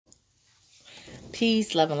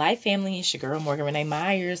Peace, love, and life, family. It's your girl, Morgan Renee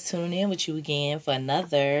Myers. Tune in with you again for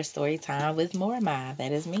another story time with Morma.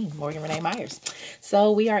 That is me, Morgan Renee Myers.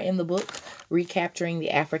 So we are in the book Recapturing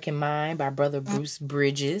the African Mind by Brother Bruce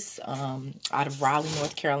Bridges out of Raleigh,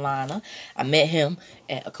 North Carolina. I met him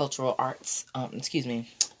at a cultural arts, African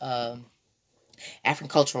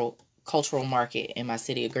cultural market in my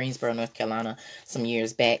city of Greensboro, North Carolina, some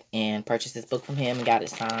years back, and purchased this book from him and got it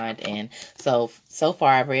signed. And so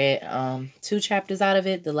far I've read 2 chapters out of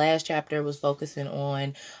it. The last chapter was focusing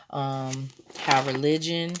on how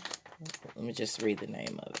religion, let me just read the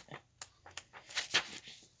name of it.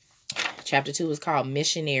 Chapter 2 is called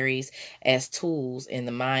Missionaries as Tools in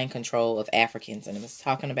the Mind Control of Africans. And it was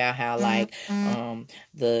talking about how, like,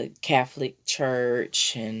 the Catholic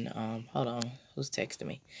Church and, hold on, who's texting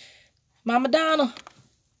me? Mama Donna.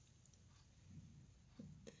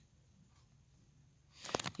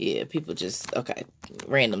 Yeah, people just, okay,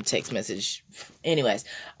 random text message. Anyways,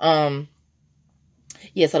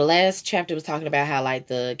 yeah, so the last chapter was talking about how, like,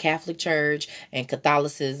 the Catholic Church and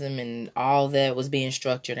Catholicism and all that was being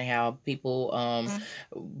structured, and how people,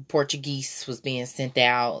 Portuguese was being sent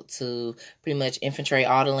out to pretty much infiltrate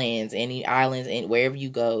all the lands, any islands, and wherever you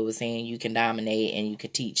go, saying you can dominate and you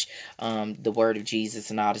could teach the word of Jesus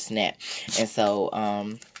and all this and that. And so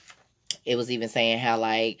it was even saying how,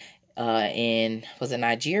 like, in, was it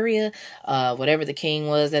Nigeria, whatever the king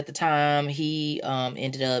was at the time, he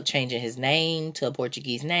ended up changing his name to a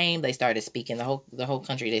Portuguese name. They started speaking, the whole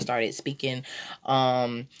country, they started speaking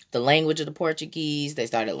the language of the Portuguese. They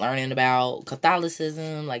started learning about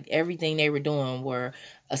Catholicism. Like, everything they were doing were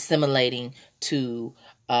assimilating to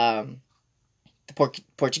the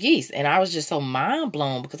Portuguese. And I was just so mind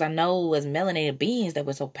blown, because I know as melanated beings that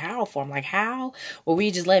we're so powerful. I'm like, how were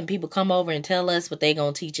we just letting people come over and tell us what they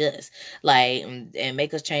gonna teach us, like, and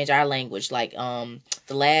make us change our language? Like, the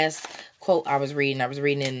last quote I was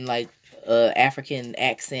reading in, like, African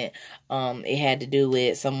accent. It had to do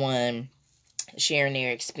with someone sharing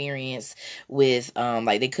their experience with,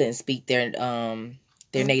 like, they couldn't speak their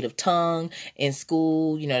native tongue in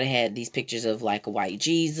school. You know, they had these pictures of, like, a white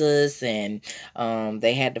Jesus, and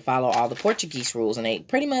they had to follow all the Portuguese rules, and they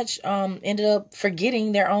pretty much ended up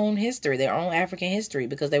forgetting their own history, their own African history,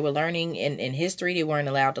 because they were learning in history. They weren't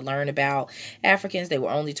allowed to learn about Africans. They were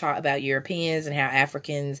only taught about Europeans and how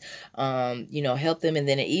Africans, helped them. And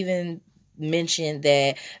then it even mentioned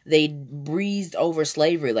that they breezed over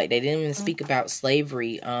slavery. Like, they didn't even speak about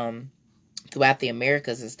slavery throughout the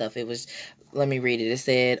Americas and stuff. It was, let me read it. It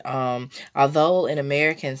said, although an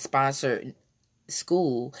American-sponsored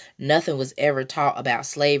school, nothing was ever taught about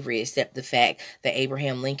slavery except the fact that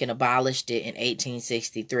Abraham Lincoln abolished it in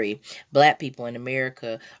 1863. Black people in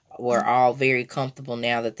America were all very comfortable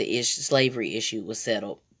now that the slavery issue was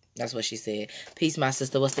settled. That's what she said. Peace, my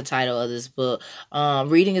sister. What's the title of this book?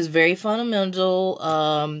 Reading is very fundamental.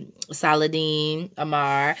 Saladin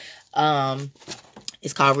Amar.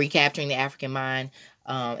 It's called Recapturing the African Mind.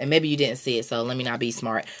 And maybe you didn't see it, so let me not be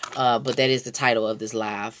smart. But that is the title of this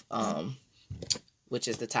live, which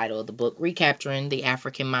is the title of the book, Recapturing the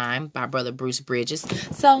African Mind by Brother Bruce Bridges.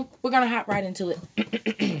 So we're going to hop right into it.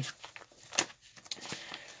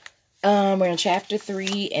 We're in chapter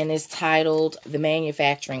 3, and it's titled The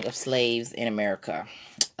Manufacturing of Slaves in America.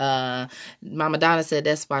 Mama Donna said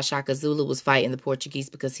that's why Shaka Zulu was fighting the Portuguese,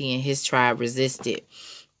 because he and his tribe resisted.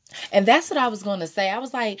 And that's what I was going to say. I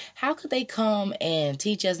was like, how could they come and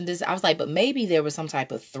teach us this? I was like, but maybe there was some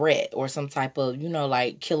type of threat or some type of,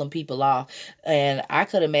 like, killing people off. And I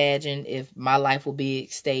could imagine if my life would be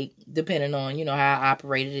at stake, depending on, how I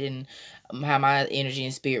operated and how my energy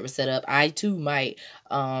and spirit was set up, I too might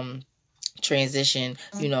transition,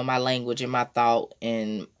 my language and my thought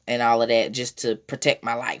and all of that, just to protect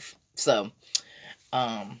my life. So,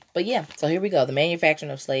 but yeah, so here we go. The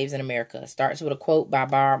Manufacturing of Slaves in America starts with a quote by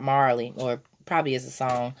Bob Marley, or probably as a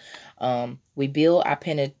song. We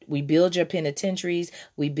build your penitentiaries,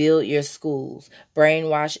 we build your schools,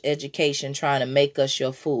 brainwash education, trying to make us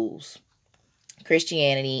your fools.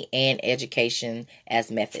 Christianity and education as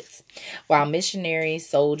methods. While missionaries,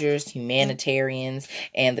 soldiers, humanitarians,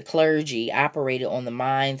 and the clergy operated on the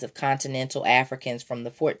minds of continental Africans from the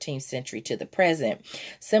 14th century to the present,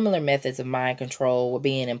 similar methods of mind control were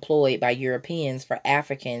being employed by Europeans for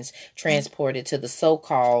Africans transported to the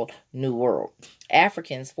so-called New World.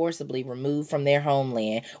 Africans forcibly removed from their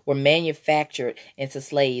homeland were manufactured into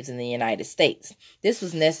slaves in the United States. This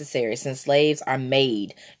was necessary since slaves are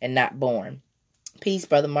made and not born. Peace,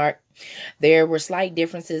 Brother Mark. There were slight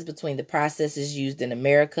differences between the processes used in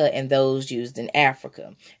America and those used in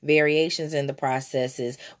Africa. Variations in the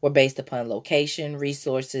processes were based upon location,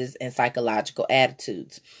 resources, and psychological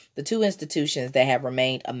attitudes. The two institutions that have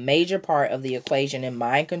remained a major part of the equation in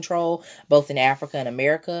mind control, both in Africa and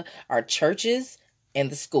America, are churches and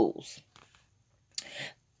the schools.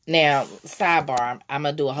 Now, sidebar, I'm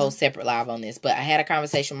going to do a whole separate live on this, but I had a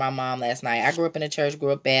conversation with my mom last night. I grew up in a church, grew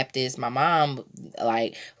up Baptist. My mom,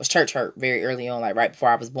 was church hurt very early on, right before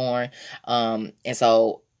I was born. And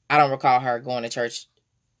so I don't recall her going to church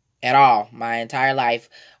at all my entire life.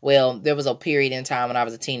 Well, there was a period in time when I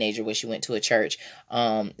was a teenager where she went to a church.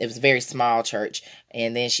 It was a very small church,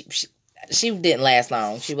 and then she didn't last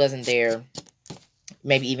long. She wasn't there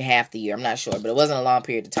maybe even half the year. I'm not sure, but it wasn't a long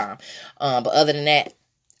period of time. But other than that,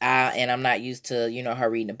 I'm not used to, her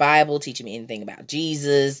reading the Bible, teaching me anything about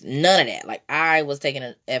Jesus, none of that. Like, I was taking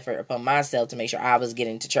an effort upon myself to make sure I was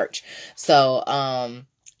getting to church. So,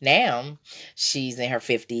 now she's in her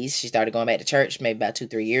 50s. She started going back to church maybe about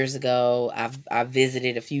 2-3 years ago. I've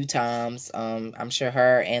visited a few times. I'm sure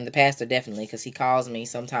her and the pastor definitely, because he calls me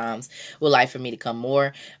sometimes, would like for me to come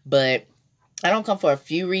more. But I don't come for a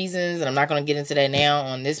few reasons, and I'm not going to get into that now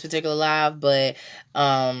on this particular live, but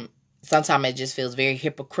sometimes it just feels very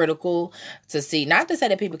hypocritical to see, not to say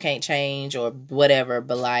that people can't change or whatever,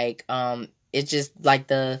 but like, it's just like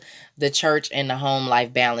the church and the home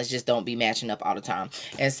life balance just don't be matching up all the time.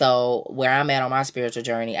 And so where I'm at on my spiritual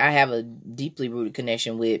journey, I have a deeply rooted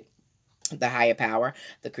connection with the higher power,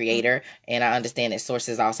 the creator, and I understand that source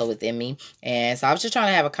is also within me. And so I was just trying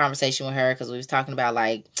to have a conversation with her, because we was talking about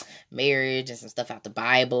like marriage and some stuff out the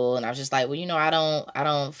Bible, and I was just like, well, I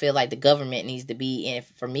don't feel like the government needs to be in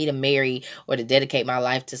for me to marry or to dedicate my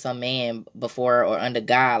life to some man before or under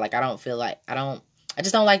God. Like, I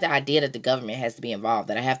just don't like the idea that the government has to be involved,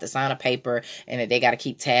 that I have to sign a paper and that they got to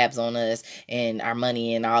keep tabs on us and our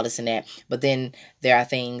money and all this and that. But then there are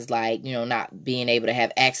things like, not being able to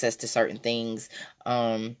have access to certain things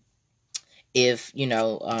if,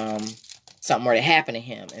 something were to happen to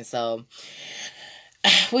him. And so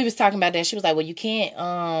we was talking about that. She was like, well, you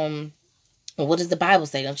can't, what does the Bible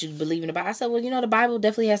say? Don't you believe in the Bible? I said, well, the Bible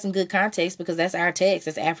definitely has some good context, because that's our text.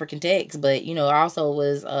 That's African text. But, also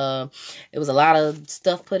was, it was a lot of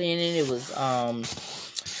stuff put in it. It was,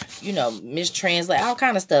 mistranslate, all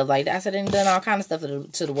kind of stuff. Like, I said, done all kind of stuff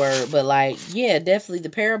to the word. But like, yeah, definitely the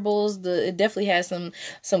parables, it definitely has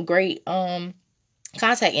some great,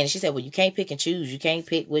 contact in it. She said, well, you can't pick and choose. You can't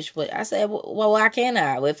pick which one. I said, well, why can't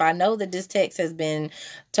I? Well, if I know that this text has been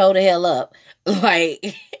told to hell up,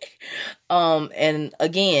 like, and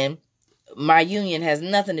again, my union has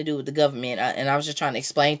nothing to do with the government. And I was just trying to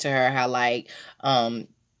explain to her how, like,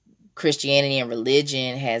 Christianity and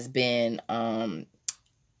religion has been,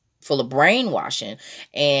 full of brainwashing.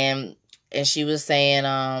 And she was saying,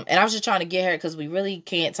 and I was just trying to get her, because we really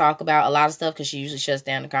can't talk about a lot of stuff, because she usually shuts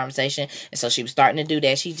down the conversation. And so she was starting to do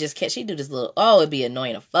that. She do this little, it'd be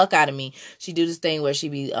annoying the fuck out of me. She do this thing where she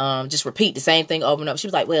be, just repeat the same thing over and over. She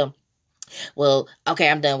was like, well, okay,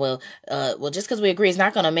 I'm done. Well, just because we agree, it's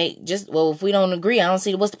not going to make if we don't agree, I don't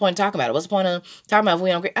see what's the point of talking about it. What's the point of talking about if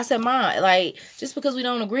we don't agree? I said, Mom, like, just because we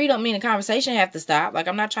don't agree don't mean the conversation have to stop. Like,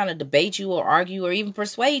 I'm not trying to debate you or argue or even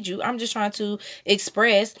persuade you. I'm just trying to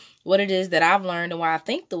express what it is that I've learned and why I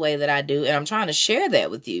think the way that I do. And I'm trying to share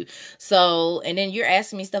that with you. So, and then you're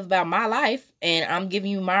asking me stuff about my life, and I'm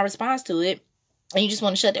giving you my response to it. And you just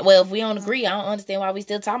want to shut that. Well, if we don't agree, I don't understand why we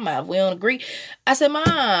still talking about it. If we don't agree, I said,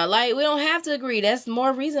 Mom, like, we don't have to agree. That's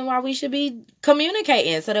more reason why we should be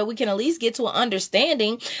communicating, so that we can at least get to an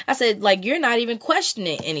understanding. I said, like, you're not even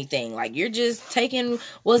questioning anything. Like, you're just taking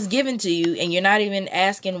what's given to you, and you're not even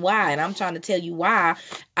asking why. And I'm trying to tell you why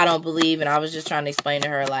I don't believe. And I was just trying to explain to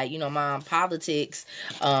her, like, Mom, politics,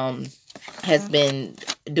 has been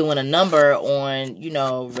doing a number on,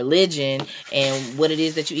 religion and what it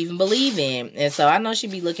is that you even believe in. And so I know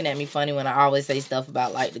she'd be looking at me funny when I always say stuff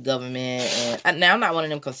about, like, the government. And now, I'm not one of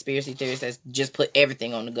them conspiracy theorists that's just put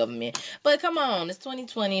everything on the government. But come on, it's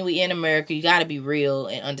 2020. We in America. You got to be real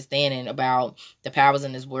and understanding about the powers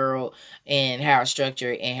in this world and how it's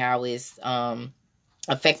structured and how it's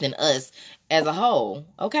affecting us as a whole.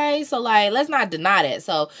 Okay, so, like, let's not deny that.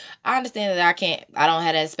 So I understand that I don't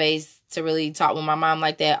have that space to really talk with my mom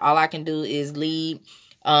like that. All I can do is live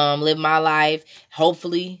my life.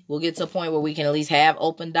 Hopefully we'll get to a point where we can at least have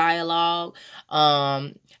open dialogue.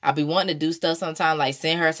 I'll be wanting to do stuff sometimes, like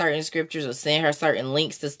send her certain scriptures or send her certain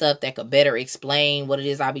links to stuff that could better explain what it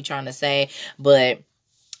is I'll be trying to say. But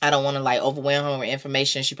I don't want to like overwhelm her with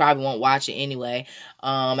information. She probably won't watch it anyway.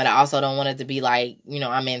 And I also don't want it to be like,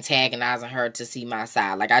 I'm antagonizing her to see my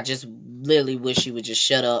side. Like, I just literally wish she would just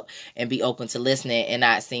shut up and be open to listening and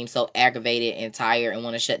not seem so aggravated and tired and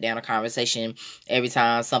want to shut down a conversation every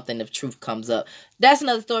time something of truth comes up. That's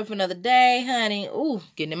another story for another day, honey. Ooh,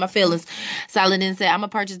 getting in my feelings. Saladin said, I'm going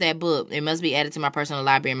to purchase that book. It must be added to my personal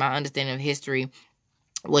library. My understanding of history,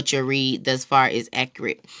 what you read thus far is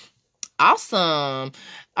accurate. Awesome.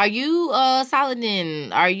 Are you,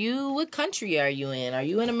 Saladin, what country are you in? Are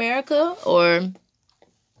you in America or...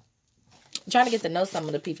 I'm trying to get to know some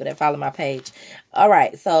of the people that follow my page. All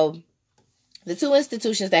right. So the two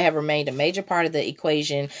institutions that have remained a major part of the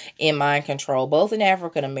equation in mind control, both in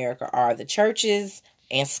Africa and America, are the churches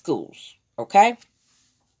and schools. Okay.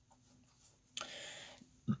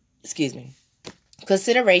 Excuse me.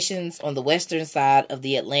 Considerations on the western side of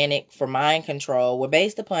the Atlantic for mind control were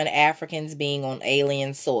based upon Africans being on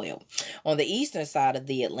alien soil. On the eastern side of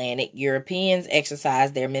the Atlantic, Europeans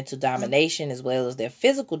exercised their mental domination as well as their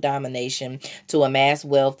physical domination to amass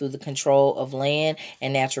wealth through the control of land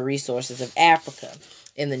and natural resources of Africa.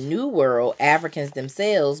 In the New World, Africans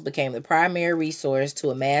themselves became the primary resource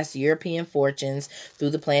to amass European fortunes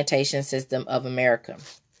through the plantation system of America.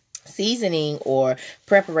 Seasoning or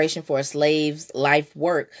preparation for a slave's life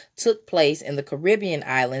work took place in the Caribbean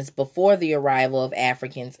islands before the arrival of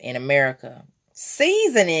Africans in America.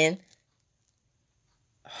 Seasoning?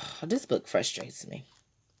 Oh, this book frustrates me.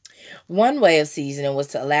 One way of seasoning was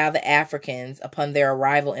to allow the Africans, upon their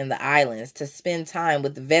arrival in the islands, to spend time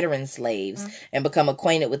with the veteran slaves and become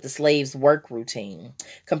acquainted with the slaves' work routine.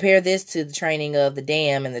 Compare this to the training of the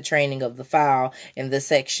dam and the training of the fowl in the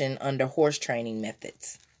section under horse training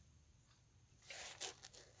methods.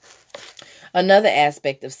 Another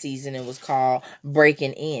aspect of seasoning was called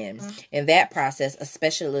breaking in. In that process, a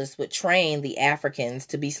specialist would train the Africans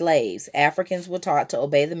to be slaves. Africans were taught to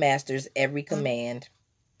obey the master's every command.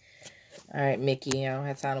 All right, Mickey, I don't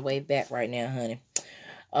have time to wave back right now, honey.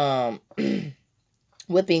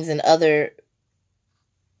 Whippings and other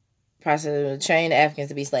process to train the Africans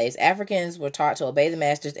to be slaves. Africans were taught to obey the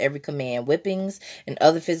master's every command. Whippings and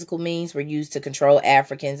other physical means were used to control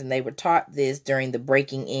Africans, and they were taught this during the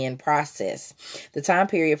breaking in process. The time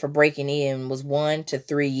period for breaking in was 1 to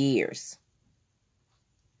 3 years.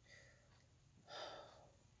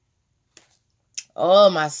 Oh,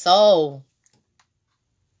 my soul.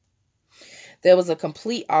 There was a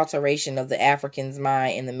complete alteration of the African's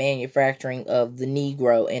mind in the manufacturing of the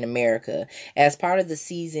Negro in America. As part of the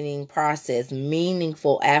seasoning process,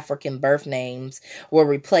 meaningful African birth names were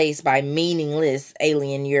replaced by meaningless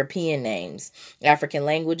alien European names. African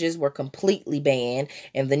languages were completely banned,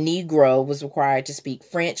 and the Negro was required to speak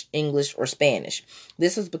French, English, or Spanish.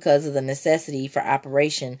 This was because of the necessity for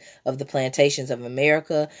operation of the plantations of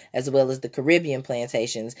America as well as the Caribbean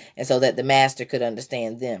plantations, and so that the master could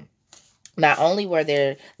understand them. Not only were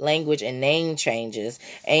there language and name changes,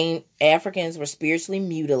 Africans were spiritually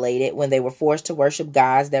mutilated when they were forced to worship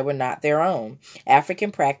gods that were not their own.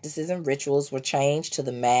 African practices and rituals were changed to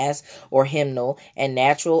the mass or hymnal, and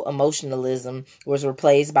natural emotionalism was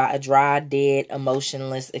replaced by a dry, dead,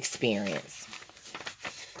 emotionless experience.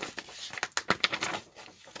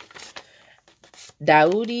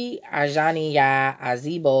 Daoudi Ajaniya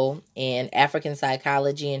Azibo in African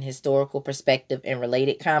Psychology and Historical Perspective and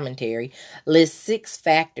Related Commentary lists 6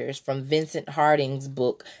 factors from Vincent Harding's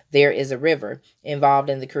book, There is a River,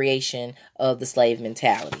 involved in the creation of the slave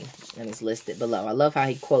mentality. And it's listed below. I love how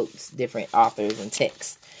he quotes different authors and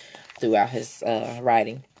texts throughout his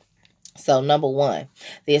writing. So, number 1,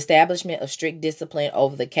 the establishment of strict discipline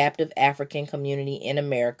over the captive African community in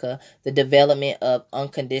America, the development of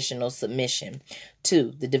unconditional submission.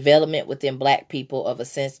 2, the development within Black people of a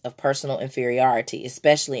sense of personal inferiority,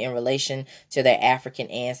 especially in relation to their African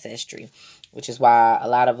ancestry, which is why a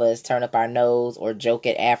lot of us turn up our nose or joke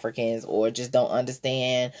at Africans or just don't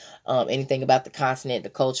understand anything about the continent, the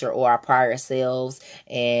culture, or our prior selves.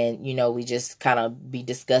 And, we just kind of be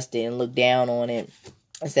disgusted and look down on it,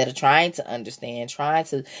 instead of trying to understand, trying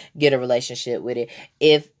to get a relationship with it.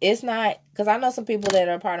 If it's not, because I know some people that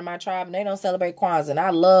are part of my tribe and they don't celebrate Kwanzaa, and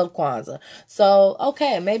I love Kwanzaa. So,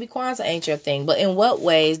 okay, maybe Kwanzaa ain't your thing, but in what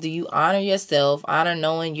ways do you honor yourself, honor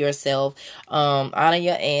knowing yourself, honor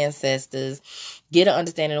your ancestors, get an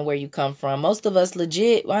understanding of where you come from? Most of us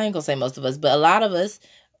legit, well, I ain't gonna say most of us, but a lot of us,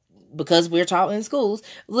 because we're taught in schools,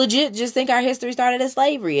 legit just think our history started as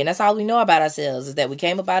slavery. And that's all we know about ourselves, is that we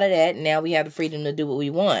came up out of that and now we have the freedom to do what we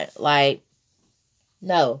want. Like,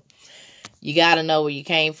 no. You got to know where you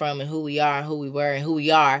came from and who we are and who we were and who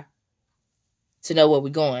we are to know where we're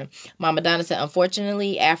going. Mama Donna said,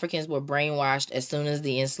 unfortunately, Africans were brainwashed as soon as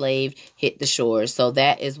the enslaved hit the shores. So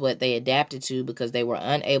that is what they adapted to because they were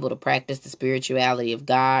unable to practice the spirituality of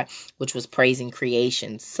God, which was praising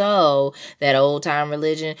creation. So that old time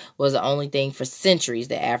religion was the only thing for centuries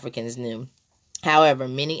that Africans knew. However,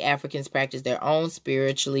 many Africans practiced their own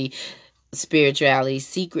spirituality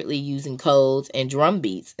secretly using codes and drum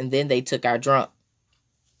beats, and then they took our drum.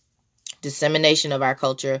 Dissemination of our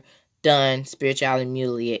culture done, spirituality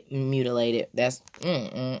mutilated. That's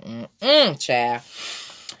child.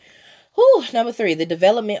 Whew. Number 3, the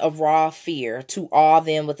development of raw fear to awe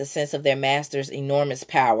them with a sense of their master's enormous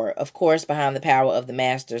power. Of course, behind the power of the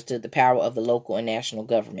masters stood the power of the local and national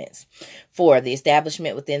governments. 4, the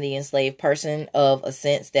establishment within the enslaved person of a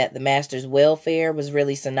sense that the master's welfare was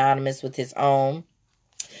really synonymous with his own.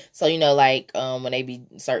 So, like when they be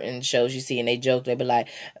certain shows you see and they joke, they be like,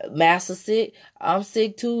 master sick, I'm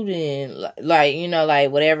sick too then.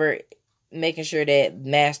 Like whatever, making sure that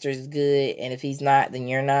master is good, and if he's not, then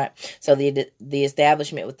you're not. So the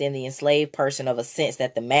establishment within the enslaved person of a sense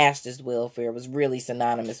that the master's welfare was really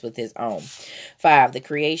synonymous with his own. 5, the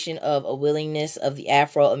creation of a willingness of the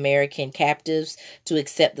Afro-American captives to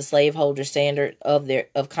accept the slaveholder standard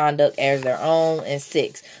of conduct as their own. And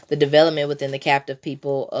 6, the development within the captive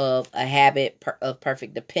people of a habit of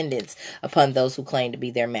perfect dependence upon those who claim to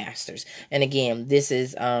be their masters. And again, this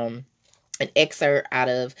is an excerpt out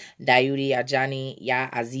of Daudi Ajani Ya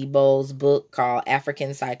Azibo's book called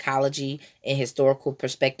African Psychology in Historical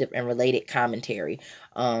Perspective and Related Commentary.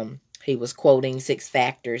 He was quoting 6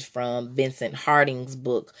 factors from Vincent Harding's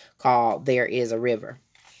book called There is a River.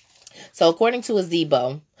 So according to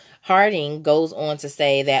Azibo, Harding goes on to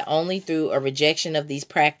say that only through a rejection of these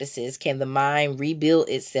practices can the mind rebuild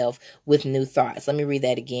itself with new thoughts. Let me read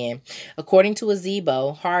that again. According to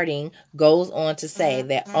Azibo, Harding goes on to say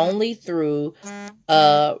that only through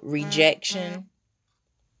a rejection...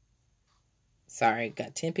 Sorry,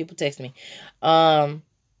 got 10 people texting me.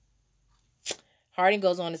 Harding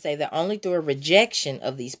goes on to say that only through a rejection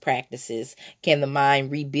of these practices can the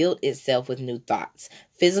mind rebuild itself with new thoughts.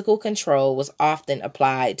 Physical control was often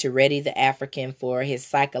applied to ready the African for his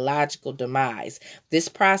psychological demise. This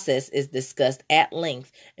process is discussed at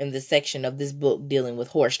length in the section of this book dealing with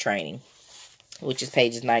horse training, which is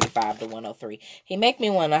pages 95 to 103. He make me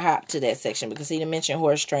want to hop to that section because he mentioned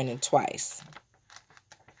horse training twice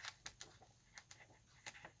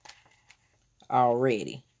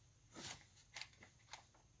already.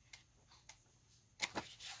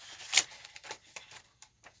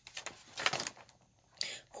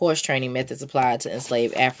 Horse training methods applied to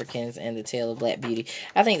enslaved Africans and the tale of Black Beauty.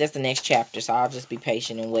 I think that's the next chapter, so I'll just be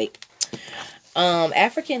patient and wait.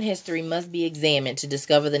 African history must be examined to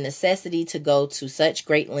discover the necessity to go to such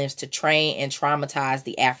great lengths to train and traumatize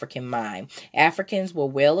the African mind. Africans were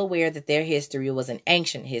well aware that their history was an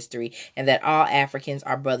ancient history and that all Africans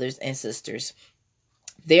are brothers and sisters.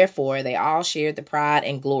 Therefore, they all shared the pride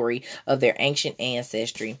and glory of their ancient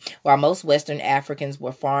ancestry. While most Western Africans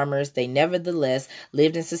were farmers, they nevertheless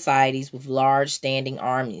lived in societies with large standing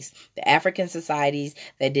armies. The African societies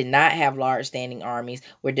that did not have large standing armies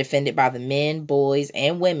were defended by the men, boys,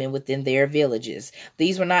 and women within their villages.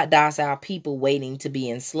 These were not docile people waiting to be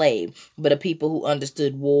enslaved, but a people who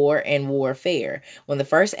understood war and warfare. When the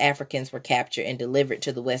first Africans were captured and delivered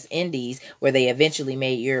to the West Indies, where they eventually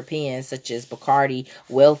made Europeans such as Bacardi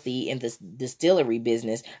wealthy in the distillery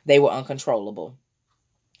business, they were uncontrollable.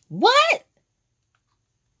 What?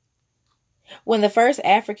 When the first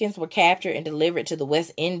Africans were captured and delivered to the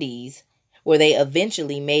West Indies, where they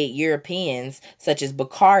eventually made Europeans such as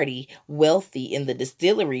Bacardi wealthy in the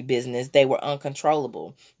distillery business, they were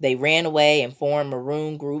uncontrollable. They ran away and formed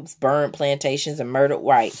maroon groups, burned plantations, and murdered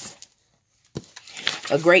whites.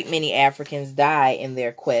 A great many Africans died in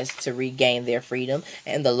their quest to regain their freedom,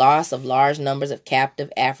 and the loss of large numbers of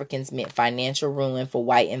captive Africans meant financial ruin for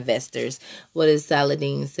white investors. What is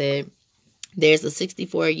Saladin said? There's the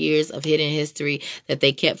 64 years of hidden history that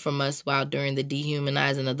they kept from us while during the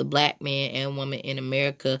dehumanizing of the black man and woman in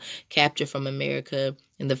America, captured from America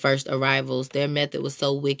in the first arrivals. Their method was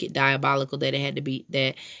so wicked, diabolical that it had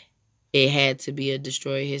to be a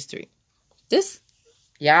destroyed history.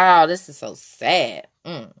 Y'all, this is so sad.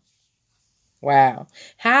 Wow.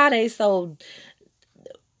 How are they so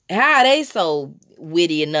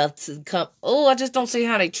witty enough to come? Oh, I just don't see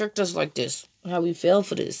how they tricked us like this. How we fell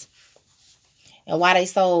for this. And why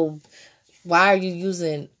are you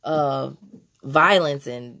using violence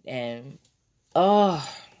and all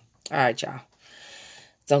right, y'all.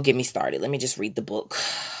 Don't get me started. Let me just read the book.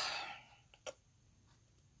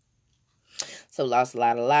 So who lost a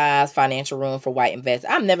lot of lives, financial ruin for white investors.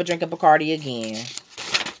 I'm never drinking Bacardi again.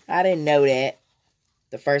 I didn't know that.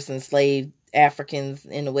 The first enslaved Africans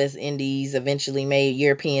in the West Indies eventually made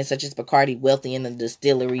Europeans such as Bacardi wealthy in the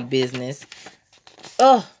distillery business.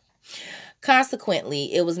 Ugh.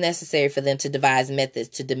 Consequently, it was necessary for them to devise methods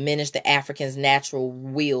to diminish the Africans' natural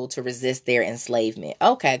will to resist their enslavement.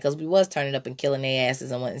 Okay, because we was turning up and killing their asses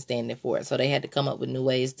and wasn't standing for it. So they had to come up with new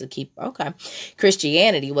ways to keep... Okay.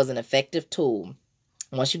 Christianity was an effective tool.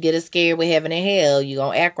 Once you get us scared with heaven and hell, you're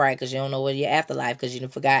going to act right because you don't know what your afterlife, because you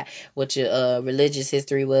forgot what your religious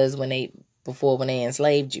history was when they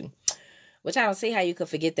enslaved you. Which I don't see how you could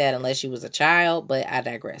forget that unless you was a child, but I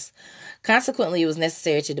digress. Consequently, it was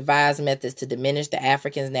necessary to devise methods to diminish the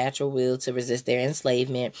Africans' natural will to resist their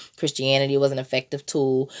enslavement. Christianity was an effective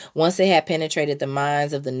tool. Once it had penetrated the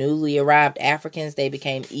minds of the newly arrived Africans, they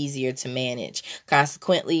became easier to manage.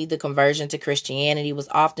 Consequently, the conversion to Christianity was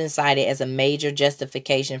often cited as a major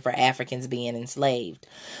justification for Africans being enslaved.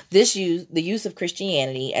 The use of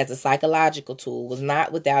Christianity as a psychological tool was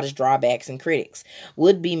not without its drawbacks and critics.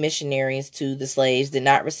 Would-be missionaries to the slaves did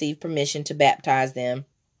not receive permission to baptize them,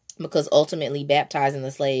 because ultimately baptizing the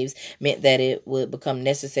slaves meant that it would become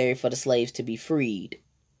necessary for the slaves to be freed.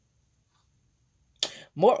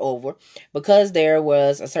 Moreover, because there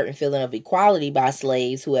was a certain feeling of equality by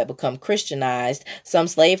slaves who had become Christianized, some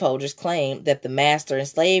slaveholders claimed that the master and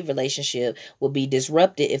slave relationship would be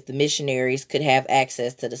disrupted if the missionaries could have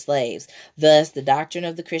access to the slaves. Thus, the doctrine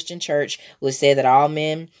of the Christian church, which said that all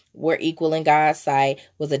men were equal in God's sight,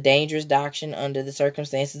 was a dangerous doctrine under the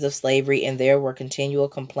circumstances of slavery, and there were continual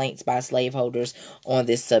complaints by slaveholders on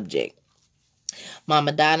this subject.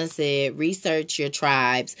 Mama Donna said, research your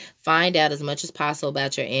tribes. Find out as much as possible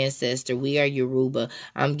about your ancestor. We are Yoruba.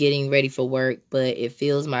 I'm getting ready for work, but it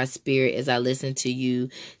fills my spirit as I listen to you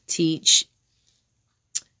teach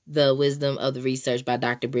the wisdom of the research by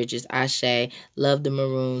Dr. Bridges. Ashe. Love the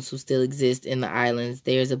Maroons who still exist in the islands.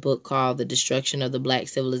 There's a book called The Destruction of the Black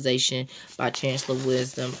Civilization by Chancellor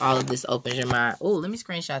Wisdom. All of this opens your mind. Oh, let me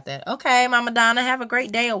screenshot that. Okay, Mama Donna, have a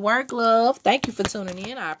great day at work, love. Thank you for tuning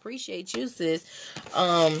in. I appreciate you, sis.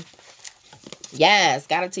 Yes,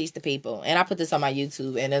 gotta teach the people. And I put this on my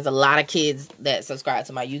YouTube, and there's a lot of kids that subscribe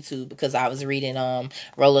to my YouTube because I was reading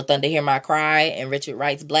Roll of Thunder, Hear My Cry, and Richard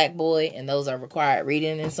Wright's Black Boy, and those are required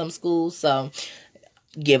reading in some schools. So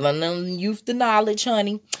giving them youth the knowledge,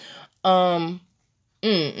 honey.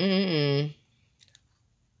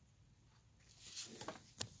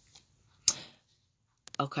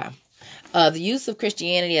 Okay. The use of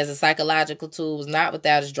Christianity as a psychological tool was not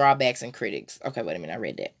without its drawbacks and critics. Okay, wait a minute, I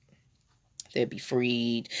read that. They'd be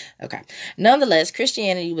freed. Okay. Nonetheless,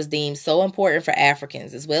 Christianity was deemed so important for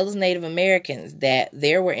Africans as well as Native Americans that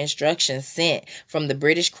there were instructions sent from the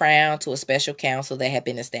British Crown to a special council that had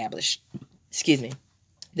been established. Excuse me.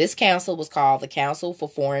 This council was called the Council for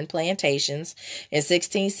Foreign Plantations. In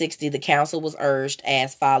 1660, the council was urged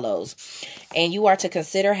as follows. And you are to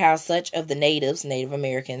consider how such of the natives, Native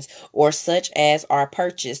Americans, or such as are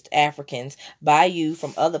purchased Africans by you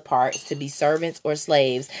from other parts to be servants or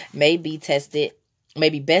slaves may be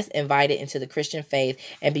best invited into the Christian faith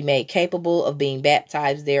and be made capable of being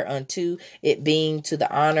baptized thereunto, it being to the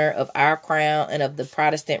honor of our crown and of the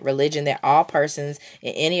Protestant religion that all persons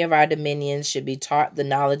in any of our dominions should be taught the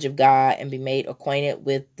knowledge of God and be made acquainted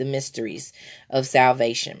with the mysteries of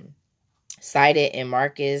salvation. Cited in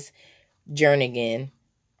Marcus Jernigan.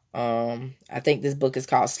 I think this book is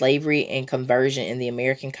called Slavery and Conversion in the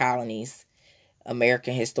American Colonies.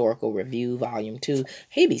 American Historical Review, Volume 2.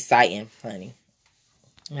 He be citing, honey.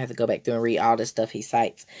 I have to go back through and read all the stuff he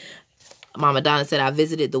cites. Mama Donna said, I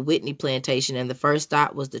visited the Whitney plantation and the first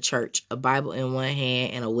stop was the church. A Bible in one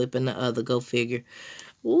hand and a whip in the other. Go figure.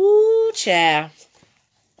 Ooh, child.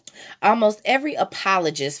 Almost every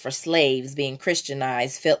apologist for slaves being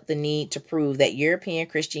Christianized felt the need to prove that European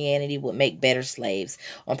Christianity would make better slaves.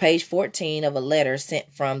 On page 14 of a letter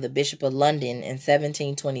sent from the Bishop of London in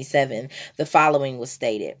 1727, the following was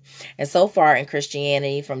stated. And so far in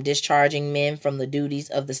Christianity from discharging men from the duties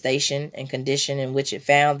of the station and condition in which it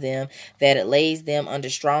found them, that it lays them under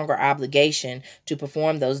stronger obligation to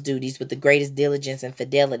perform those duties with the greatest diligence and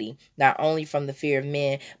fidelity, not only from the fear of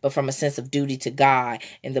men, but from a sense of duty to God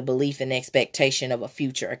and the belief and expectation of a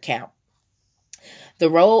future account. The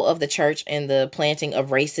role of the church in the planting of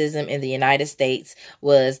racism in the United States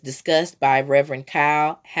was discussed by Reverend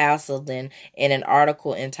Kyle Haselden in an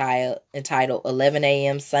article entitled 11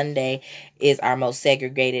 a.m. Sunday is Our Most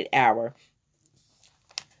Segregated Hour.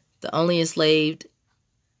 The only enslaved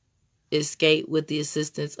escaped with the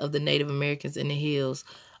assistance of the Native Americans in the hills.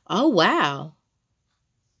 Oh, wow.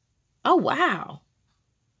 Oh, wow.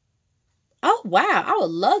 Oh, wow. I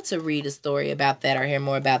would love to read a story about that or hear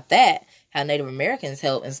more about that. How Native Americans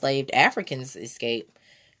helped enslaved Africans escape.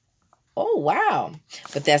 Oh, wow.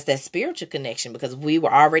 But that's that spiritual connection, because we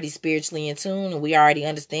were already spiritually in tune and we already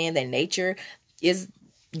understand that nature is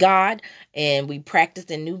God, and we practiced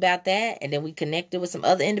and knew about that, and then we connected with some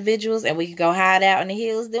other individuals and we could go hide out in the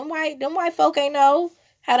hills. Them white folk ain't know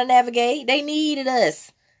how to navigate. They needed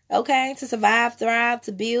us. Okay, to survive, thrive,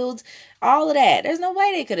 to build, all of that. There's no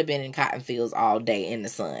way they could have been in cotton fields all day in the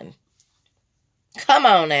sun. Come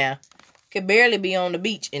on now. Could barely be on the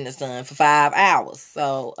beach in the sun for 5 hours.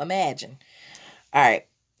 So imagine. All right.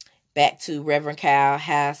 Back to Reverend Kyle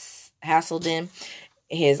Hasselden.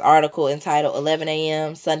 His article entitled 11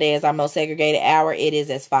 a.m. Sunday is our most segregated hour. It is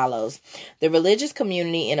as follows. The religious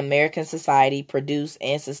community in American society produced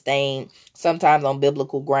and sustained, sometimes on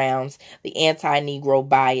biblical grounds, the anti-Negro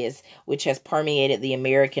bias, which has permeated the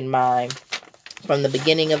American mind from the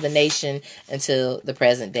beginning of the nation until the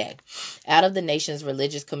present day. Out of the nation's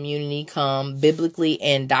religious community come biblically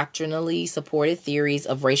and doctrinally supported theories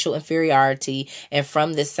of racial inferiority, and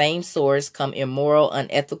from this same source come immoral,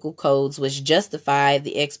 unethical codes which justify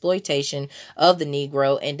the exploitation of the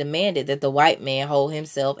Negro and demanded that the white man hold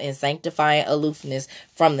himself in sanctifying aloofness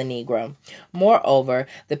from the Negro. Moreover,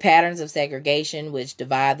 the patterns of segregation which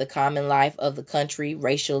divide the common life of the country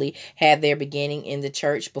racially had their beginning in the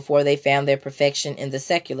church before they found their perfection in the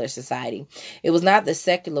secular society. It was not the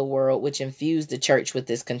secular world which infused the church with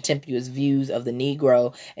its contemptuous views of the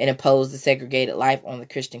Negro and imposed the segregated life on the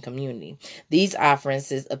Christian community. These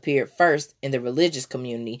offenses appeared first in the religious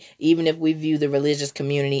community, even if we view the religious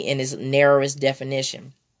community in its narrowest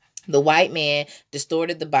definition. The white man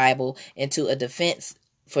distorted the Bible into a defense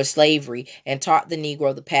for slavery and taught the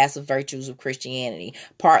Negro the passive virtues of Christianity,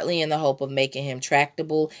 partly in the hope of making him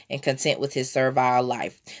tractable and content with his servile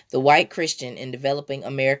life. The white Christian in developing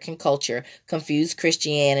American culture confused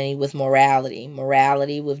Christianity with morality,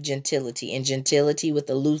 morality with gentility, and gentility with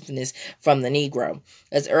aloofness from the Negro.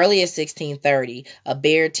 As early as 1630, a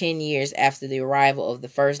bare 10 years after the arrival of the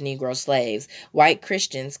first Negro slaves, white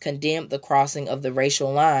Christians condemned the crossing of the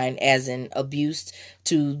racial line as an abuse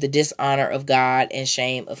to the dishonor of God and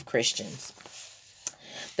shame of Christians.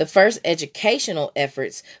 The first educational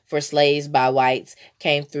efforts for slaves by whites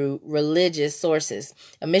came through religious sources.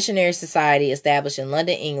 A missionary society established in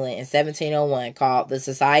London, England in 1701 called the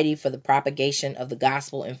Society for the Propagation of the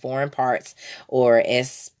Gospel in Foreign Parts, or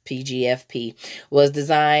SPGFP, was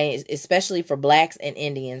designed especially for blacks and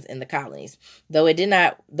Indians in the colonies. Though it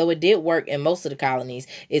did work in most of the colonies,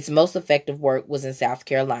 its most effective work was in South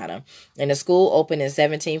Carolina. In a school opened in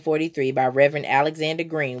 1743 by Reverend Alexander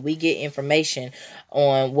Green, we get information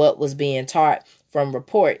on what was being taught from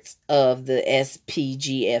reports of the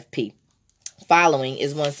SPGFP. Following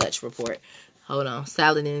is one such report. Hold on.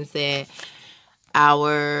 Saladin said,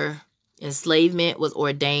 our enslavement was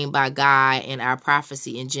ordained by God, and our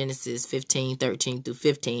prophecy in Genesis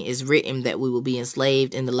 15:13-15 is written that we will be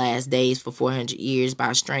enslaved in the last days for 400 years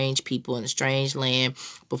by a strange people in a strange land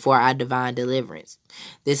before our divine deliverance.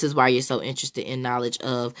 This is why you're so interested in knowledge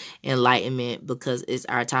of enlightenment, because it's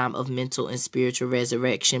our time of mental and spiritual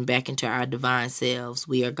resurrection back into our divine selves.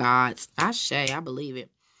 We are God's. I believe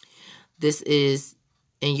it. This is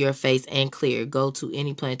in your face and clear. Go to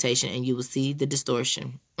any plantation and you will see the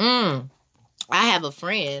distortion. I have a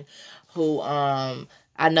friend who I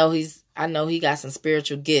know he got some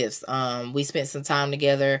spiritual gifts. We spent some time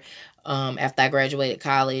together. After I graduated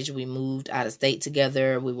college, we moved out of state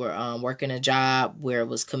together. We were working a job where it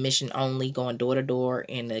was commission only, going door to door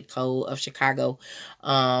in the cold of Chicago.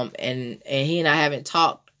 And he and I haven't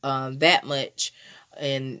talked that much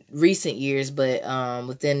in recent years, but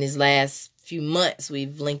within these last few months,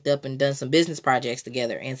 we've linked up and done some business projects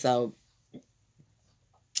together. And so,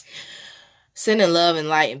 sending love and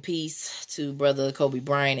light and peace to Brother Kobe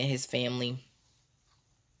Bryant and his family.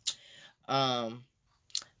 But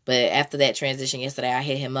after that transition yesterday, I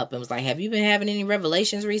hit him up and was like, have you been having any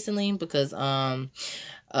revelations recently? Because a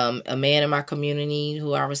man in my community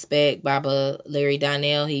who I respect, Baba Larry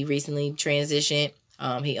Donnell, he recently transitioned.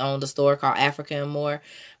 He owned a store called Africa and More,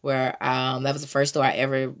 where that was the first store I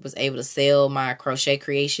ever was able to sell my crochet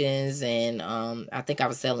creations, and I think I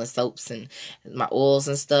was selling soaps and my oils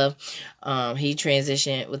and stuff. He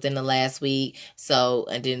transitioned within the last week. So,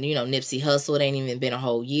 and then, Nipsey Hussle, it ain't even been a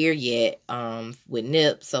whole year yet with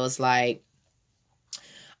Nip. So it's like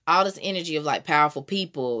all this energy of like powerful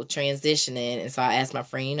people transitioning. And so I asked my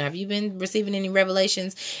friend, have you been receiving any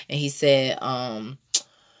revelations? And he said,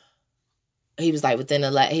 he was like,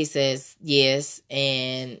 he says, yes.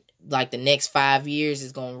 And like the next 5 years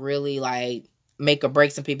is going to really like make or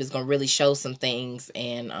break some people. It's going to really show some things.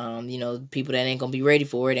 And, you know, people that ain't going to be ready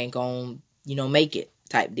for it ain't going to, you know, make it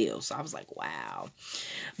type deal. So I was like, wow.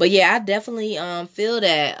 But yeah, I definitely feel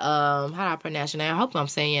that. How do I pronounce your name? I hope I'm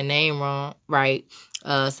saying your name wrong. Right.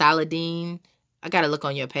 Saladin. I got to look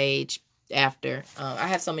on your page after. I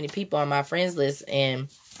have so many people on my friends list, and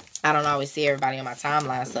I don't always see everybody on my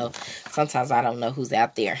timeline, so sometimes I don't know who's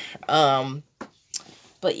out there.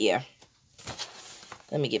 But yeah.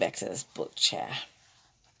 Let me get back to this book, chat.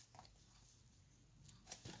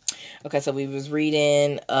 Okay, so we was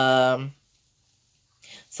reading, so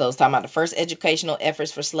it's talking about the first educational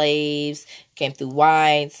efforts for slaves, came through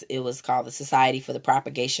whites. It was called the Society for the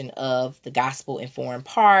Propagation of the Gospel in Foreign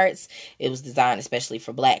Parts. It was designed especially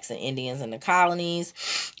for blacks and Indians in the colonies.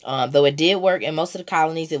 Though it did work in most of the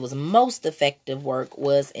colonies, it was most effective work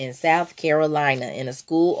was in South Carolina in a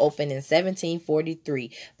school opened in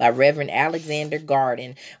 1743 by Reverend Alexander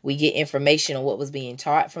Garden. We get information on what was being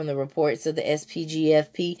taught from the reports of the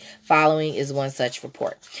SPGFP. Following is one such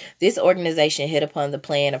report. This organization hit upon the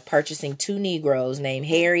plan of purchasing 2 Negroes named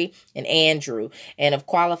Harry and Andrew, and of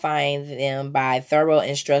qualifying them by thorough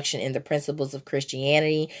instruction in the principles of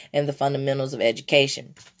Christianity and the fundamentals of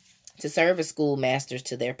education, to serve as schoolmasters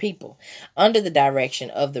to their people. Under the direction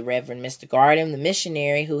of the Reverend Mr. Garden, the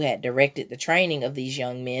missionary who had directed the training of these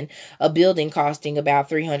young men, a building costing about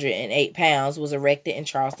 £308 was erected in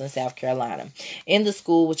Charleston, South Carolina. In the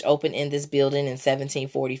school, which opened in this building in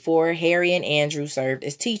 1744, Harry and Andrew served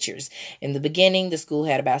as teachers. In the beginning, the school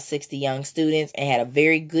had about 60 young students and had a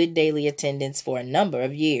very good daily attendance for a number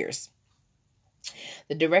of years.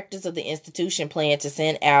 The directors of the institution planned to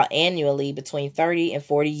send out annually between 30 and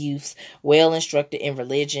 40 youths well instructed in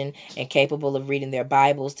religion and capable of reading their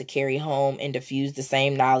Bibles to carry home and diffuse the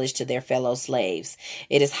same knowledge to their fellow slaves.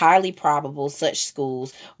 It is highly probable such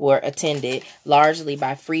schools were attended largely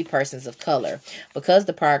by free persons of color. Because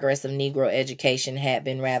the progress of Negro education had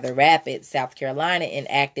been rather rapid, South Carolina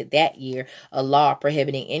enacted that year a law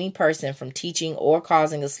prohibiting any person from teaching or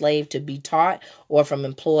causing a slave to be taught, or from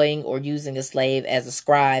employing or using a slave as a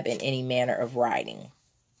scribe in any manner of writing.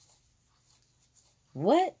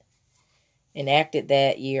 What? Enacted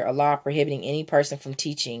that year a law prohibiting any person from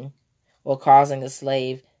teaching or causing a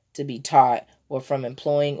slave to be taught, or from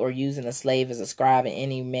employing or using a slave as a scribe in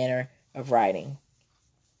any manner of writing.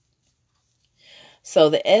 So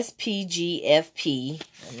the SPGFP,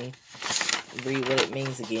 let me read what it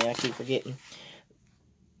means again. I keep forgetting.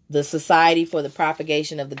 The Society for the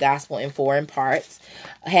Propagation of the Gospel in Foreign Parts,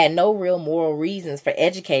 had no real moral reasons for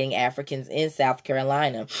educating Africans in South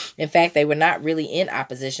Carolina. In fact, they were not really in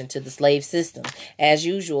opposition to the slave system. As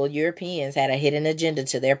usual, Europeans had a hidden agenda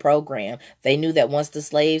to their program. They knew that once the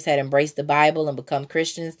slaves had embraced the Bible and become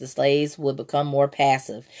Christians, the slaves would become more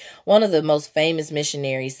passive. One of the most famous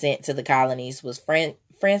missionaries sent to the colonies was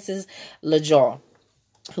Francis LeJoy,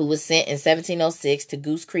 who was sent in 1706 to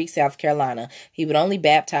Goose Creek, South Carolina. He would only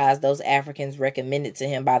baptize those Africans recommended to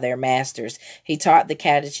him by their masters. He taught the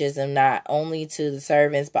catechism not only to the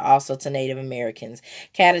servants, but also to Native Americans.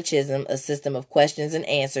 Catechism, a system of questions and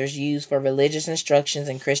answers used for religious instructions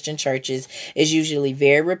in Christian churches, is usually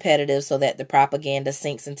very repetitive so that the propaganda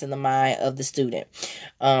sinks into the mind of the student.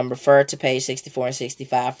 Refer to page 64 and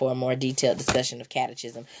 65 for a more detailed discussion of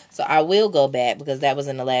catechism. So I will go back because that was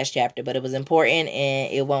in the last chapter, but it was important,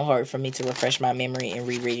 and it won't hurt for me to refresh my memory and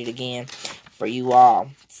reread it again for you all.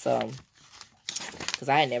 So, because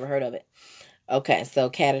I had never heard of it. Okay, so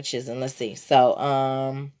catechism. Let's see. So,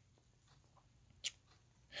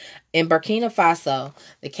 in Burkina Faso,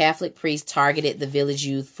 the Catholic priest targeted the village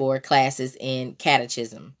youth for classes in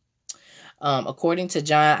catechism. According to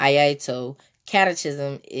John Ayato,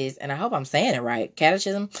 catechism is, and I hope I'm saying it right,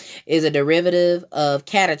 catechism is a derivative of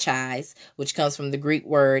catechize, which comes from the Greek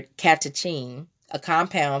word katechine, a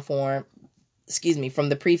compound form, from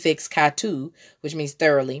the prefix katu, which means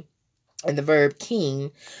thoroughly, and the verb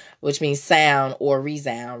keen, which means sound or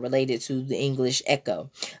resound, related to the English echo.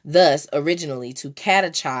 Thus, originally, to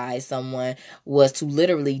catechize someone was to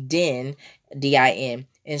literally din, D-I-N,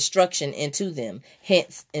 instruction into them.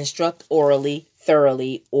 Hence, instruct orally,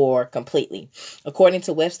 thoroughly, or completely. According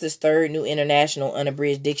to Webster's Third New International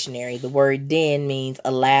Unabridged Dictionary, the word din means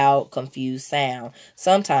a loud, confused sound,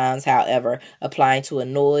 sometimes, however, applying to a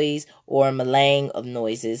noise or a melange of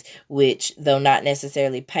noises, which, though not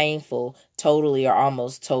necessarily painful, totally or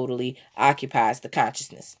almost totally occupies the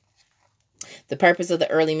consciousness. The purpose of the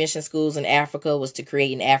early mission schools in Africa was to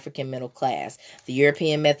create an African middle class. The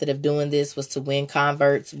European method of doing this was to win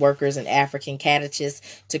converts, workers, and African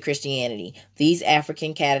catechists to Christianity. These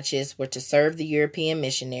African catechists were to serve the European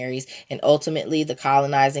missionaries and ultimately the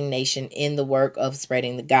colonizing nation in the work of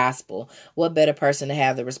spreading the gospel. What better person to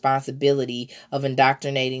have the responsibility of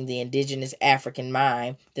indoctrinating the indigenous African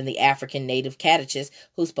mind than the African native catechist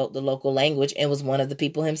who spoke the local language and was one of the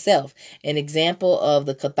people himself? An example of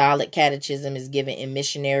the Catholic catechism is given in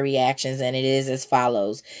Missionary Reactions, and it is as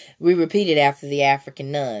follows. We repeat it after the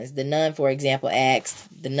African nuns. The nun, for example,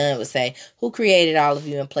 the nun would say, "Who created all of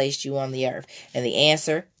you and placed you on the earth?" And the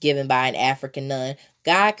answer, given by an African nun,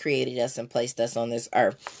 "God created us and placed us on this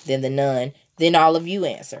earth." Then the nun, then all of you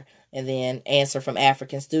answer. And then answer from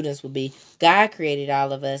African students would be, "God created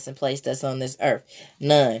all of us and placed us on this earth."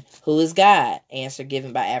 None. Who is God? Answer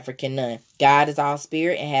given by African none. God is all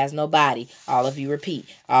spirit and has no body. All of you repeat.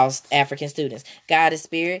 All African students. God is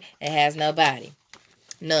spirit and has no body.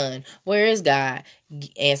 None. Where is God?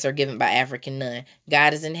 Answer given by African none.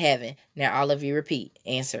 God is in heaven. Now all of you repeat.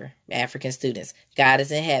 Answer African students. God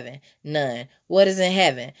is in heaven. None. What is in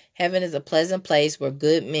heaven? Heaven is a pleasant place where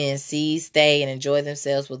good men see, stay, and enjoy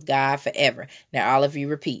themselves with God forever. Now all of you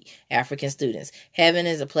repeat. African students. Heaven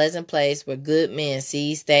is a pleasant place where good men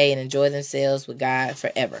see, stay, and enjoy themselves with God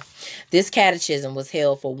forever. This catechism was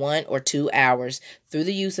held for 1 or 2 hours. Through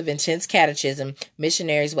the use of intense catechism,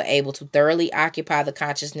 missionaries were able to thoroughly occupy the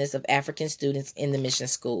consciousness of African students in the mission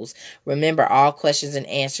schools. Remember, all questions and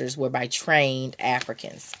answers were by trained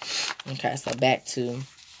Africans. Okay, so back to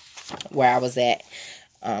where I was at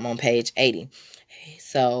on page 80.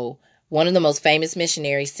 So one of the most famous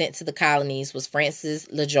missionaries sent to the colonies was Francis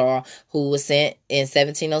LeJar, who was sent in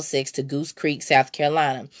 1706 to Goose Creek, South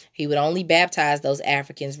Carolina. He would only baptize those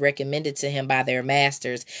Africans recommended to him by their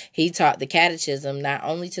masters. He taught the catechism not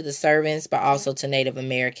only to the servants, but also to Native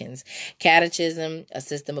Americans. Catechism, a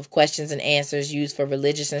system of questions and answers used for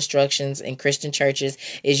religious instructions in Christian churches,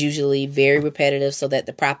 is usually very repetitive so that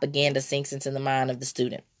the propaganda sinks into the mind of the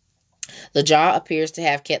student. LeJar appears to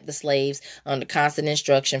have kept the slaves under constant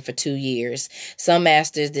instruction for 2 years. Some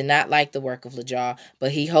masters did not like the work of LeJar,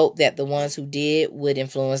 but he hoped that the ones who did would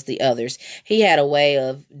influence the others. He had a way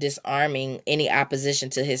of disarming any opposition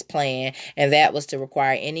to his plan, and that was to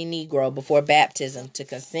require any Negro before baptism to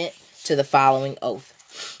consent to the following oath.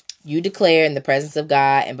 You declare in the presence of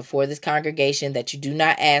God and before this congregation that you do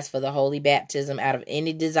not ask for the holy baptism out of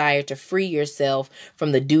any desire to free yourself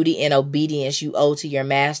from the duty and obedience you owe to your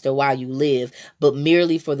master while you live, but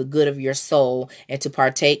merely for the good of your soul and to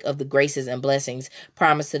partake of the graces and blessings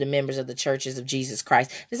promised to the members of the churches of Jesus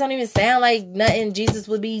Christ. This don't even sound like nothing Jesus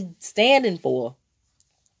would be standing for.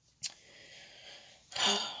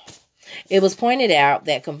 It was pointed out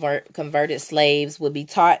that converted slaves would be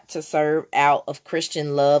taught to serve out of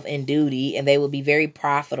Christian love and duty, and they would be very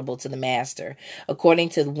profitable to the master. According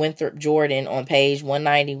to Winthrop Jordan on page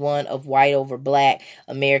 191 of White Over Black,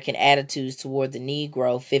 American Attitudes Toward the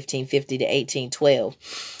Negro, 1550 to 1812.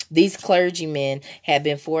 These clergymen had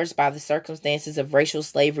been forced by the circumstances of racial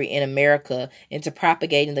slavery in America into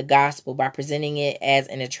propagating the gospel by presenting it as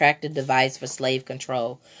an attractive device for slave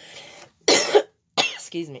control.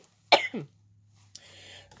 Excuse me.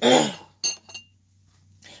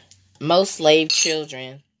 Most slave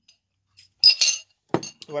children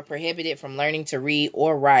were prohibited from learning to read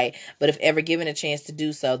or write, but if ever given a chance to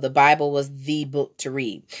do so, the Bible was the book to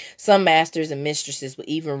read. Some masters and mistresses would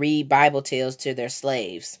even read Bible tales to their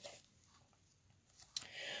slaves.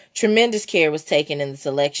 Tremendous care was taken in the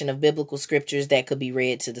selection of biblical scriptures that could be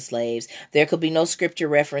read to the slaves. There could be no scripture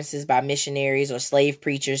references by missionaries or slave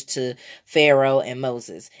preachers to Pharaoh and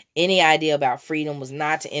Moses. Any idea about freedom was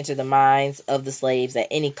not to enter the minds of the slaves at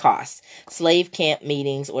any cost. Slave camp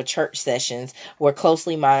meetings or church sessions were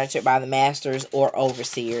closely monitored by the masters or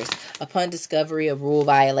overseers. Upon discovery of rule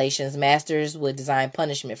violations, masters would design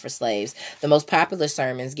punishment for slaves. The most popular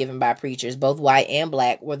sermons given by preachers, both white and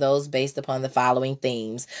black, were those based upon the following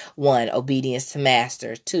themes. 1. Obedience to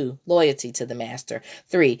master. 2. Loyalty to the master.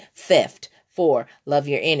 3. Theft. 4. Love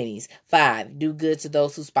your enemies. 5. Do good to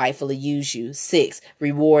those who spitefully use you. 6.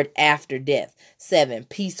 Reward after death. 7.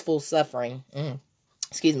 Peaceful suffering. And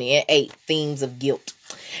 8. Themes of guilt.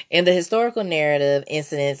 In the historical narrative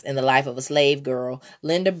incidents in the life of a slave girl,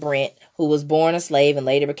 Linda Brent, who was born a slave and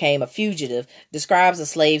later became a fugitive, describes a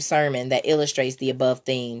slave sermon that illustrates the above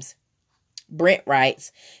themes. Brent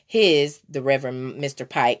writes, the Reverend Mr.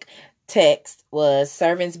 Pike, text was,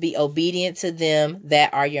 servants, be obedient to them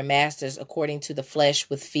that are your masters according to the flesh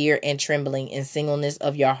with fear and trembling in singleness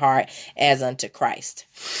of your heart as unto Christ.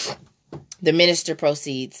 The minister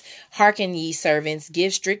proceeds, Hearken, ye servants,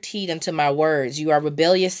 give strict heed unto my words. You are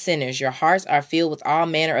rebellious sinners. Your hearts are filled with all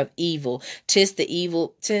manner of evil. 'Tis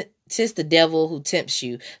the devil who tempts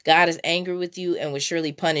you. God is angry with you and will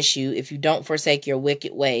surely punish you if you don't forsake your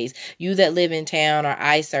wicked ways. You that live in town are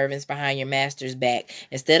eye servants behind your master's back.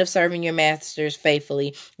 Instead of serving your masters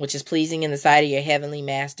faithfully, which is pleasing in the sight of your heavenly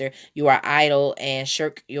master, you are idle and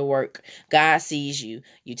shirk your work. God sees you.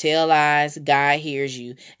 You tell lies. God hears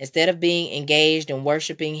you. Instead of being engaged in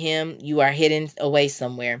worshiping him, you are hidden away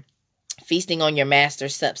somewhere, feasting on your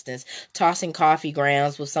master's substance, tossing coffee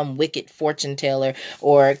grounds with some wicked fortune teller,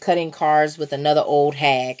 or cutting cards with another old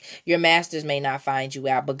hag. Your masters may not find you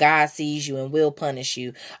out, but God sees you and will punish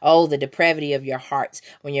you. Oh, the depravity of your hearts.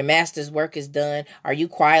 When your master's work is done, are you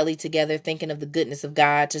quietly together thinking of the goodness of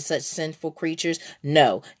God to such sinful creatures?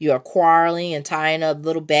 No, you are quarreling and tying up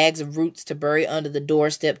little bags of roots to bury under the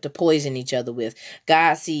doorstep to poison each other with.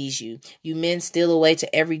 God sees you. You men steal away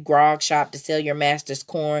to every grog shop to sell your master's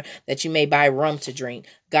corn that you may buy rum to drink.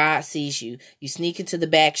 God sees you. You sneak into the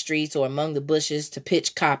back streets or among the bushes to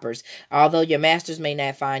pitch coppers. Although your masters may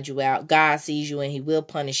not find you out, God sees you and he will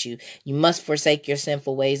punish you. You must forsake your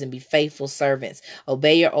sinful ways and be faithful servants.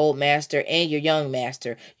 Obey your old master and your young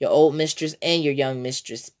master, your old mistress and your young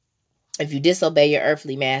mistress. If you disobey your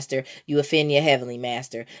earthly master, you offend your heavenly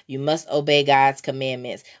master. You must obey God's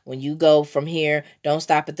commandments. When you go from here, don't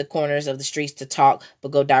stop at the corners of the streets to talk,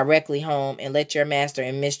 but go directly home and let your master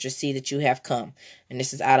and mistress see that you have come. And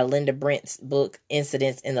this is out of Linda Brent's book,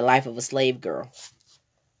 Incidents in the Life of a Slave Girl.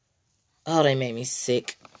 Oh, they made me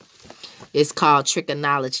sick. It's called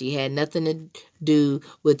Trichonology. Had nothing to do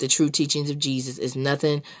with the true teachings of Jesus. It's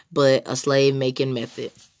nothing but a slave-making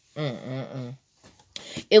method.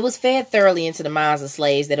 It was fed thoroughly into the minds of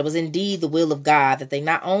slaves that it was indeed the will of God that they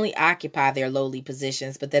not only occupy their lowly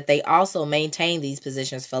positions, but that they also maintain these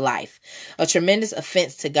positions for life. A tremendous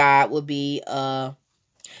offense to God would be a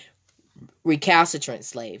recalcitrant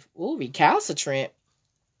slave. Ooh, recalcitrant.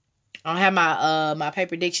 I don't have my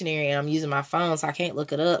paper dictionary and I'm using my phone, so I can't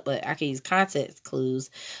look it up, but I can use context clues.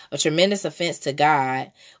 A tremendous offense to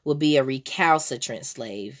God would be a recalcitrant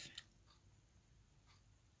slave.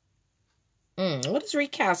 What does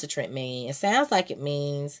recalcitrant mean? It sounds like it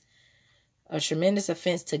means a tremendous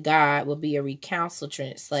offense to God would be a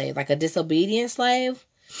recalcitrant slave, like a disobedient slave.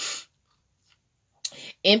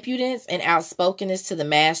 Impudence and outspokenness to the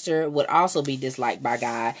master would also be disliked by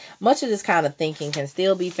God. Much of this kind of thinking can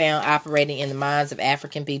still be found operating in the minds of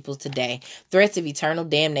African peoples today. Threats of eternal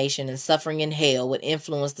damnation and suffering in hell would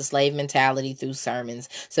influence the slave mentality through sermons.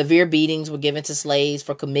 Severe beatings were given to slaves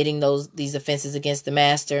for committing these offenses against the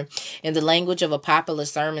master. In the language of a popular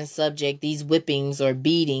sermon subject, these whippings or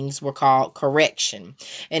beatings were called correction.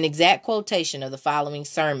 An exact quotation of the following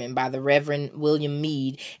sermon by the Reverend William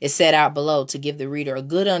Meade is set out below to give the reader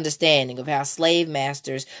a good understanding of how slave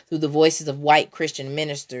masters, through the voices of white Christian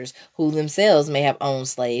ministers who themselves may have owned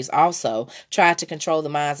slaves also, tried to control the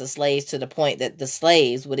minds of slaves to the point that the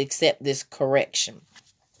slaves would accept this correction.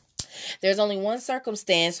 There's only one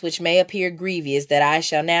circumstance which may appear grievous that I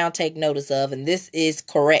shall now take notice of, and this is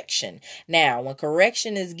correction. Now, when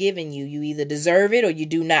correction is given you, you either deserve it or you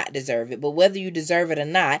do not deserve it. But whether you deserve it or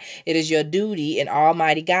not, it is your duty, and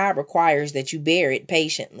Almighty God requires that you bear it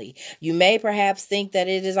patiently. You may perhaps think that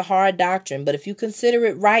it is a hard doctrine, but if you consider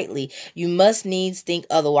it rightly, you must needs think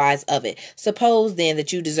otherwise of it. Suppose then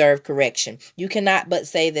that you deserve correction. You cannot but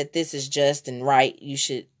say that this is just and right.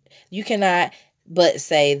 You cannot but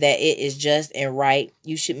say that it is just and right,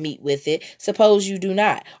 you should meet with it. Suppose you do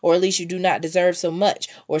not, or at least you do not deserve so much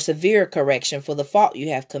or severe correction for the fault you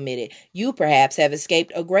have committed. You perhaps have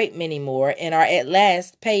escaped a great many more and are at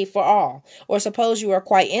last paid for all. Or suppose you are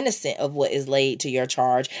quite innocent of what is laid to your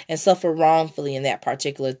charge and suffer wrongfully in that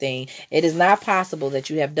particular thing. It is not possible that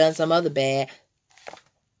you have done some other bad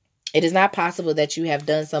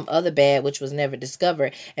which was never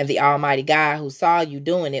discovered, and the Almighty God who saw you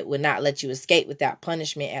doing it would not let you escape without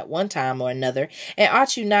punishment at one time or another. And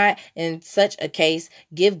ought you not, in such a case,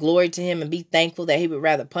 give glory to him and be thankful that he would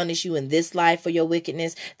rather punish you in this life for your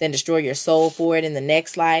wickedness than destroy your soul for it in the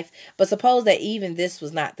next life? But suppose that even this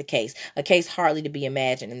was not the case, a case hardly to be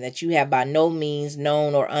imagined, and that you have by no means,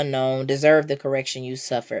 known or unknown, deserved the correction you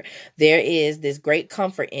suffered. There is this great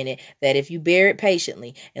comfort in it, that if you bear it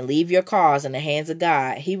patiently and leave your cause in the hands of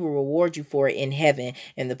God, he will reward you for it in heaven,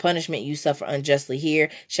 and the punishment you suffer unjustly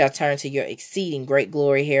here shall turn to your exceeding great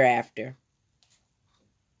glory hereafter.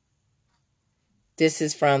 This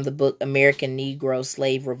is from the book American Negro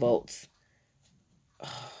Slave Revolts.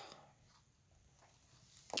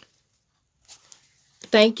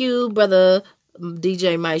 Thank you, brother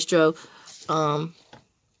DJ Maestro.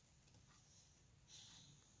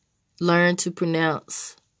 Learn to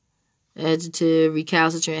pronounce. Adjective,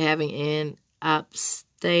 recalcitrant, having an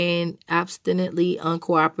obstinately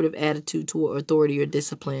uncooperative attitude toward authority or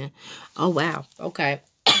discipline. Oh, wow. Okay.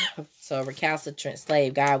 So a recalcitrant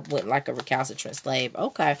slave. God went like a recalcitrant slave.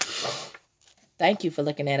 Okay. Thank you for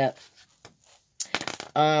looking that up.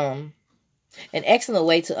 An excellent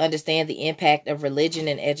way to understand the impact of religion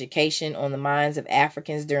and education on the minds of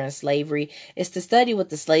Africans during slavery is to study what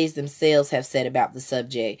the slaves themselves have said about the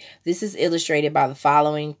subject. This is illustrated by the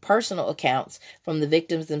following personal accounts from the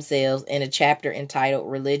victims themselves in a chapter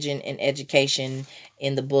entitled Religion and Education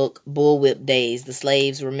in the book Bullwhip Days, The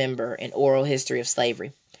Slaves Remember, an Oral History of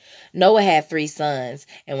Slavery. Noah had 3 sons,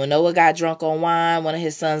 and when Noah got drunk on wine, one of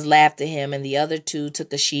his sons laughed at him, and the other 2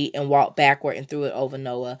 took a sheet and walked backward and threw it over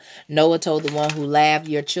Noah. Noah told the one who laughed,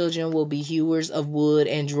 "Your children will be hewers of wood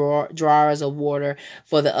and drawers of water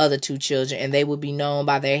for the other 2 children, and they will be known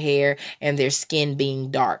by their hair and their skin being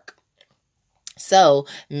dark." So,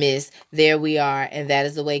 miss, there we are, and that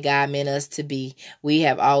is the way God meant us to be. We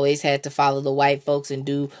have always had to follow the white folks and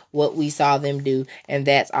do what we saw them do, and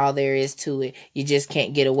that's all there is to it. You just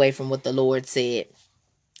can't get away from what the Lord said.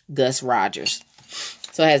 Gus Rogers.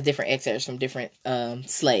 So it has different excerpts from different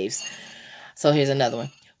slaves. So here's another one.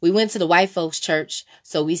 We went to the white folks' church,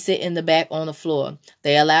 so we sit in the back on the floor.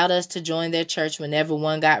 They allowed us to join their church whenever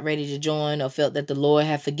one got ready to join or felt that the Lord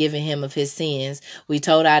had forgiven him of his sins. We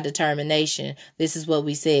told our determination. This is what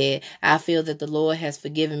we said. "I feel that the Lord has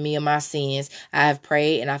forgiven me of my sins. I have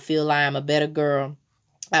prayed, and I feel I am a better girl.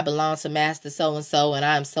 I belong to Master so-and-so, and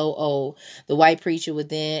I am so old." The white preacher would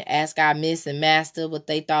then ask our Miss and Master what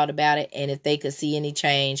they thought about it and if they could see any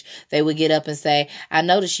change. They would get up and say, "I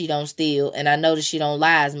notice she don't steal, and I notice she don't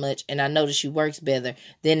lie as much, and I notice she works better."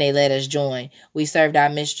 Then they let us join. We served our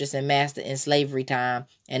mistress and master in slavery time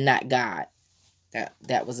and not God.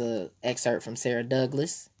 That was an excerpt from Sarah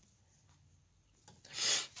Douglas.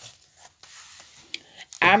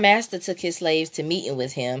 Our master took his slaves to meeting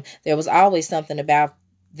with him. There was always something about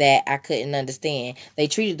that I couldn't understand. They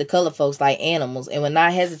treated the colored folks like animals and would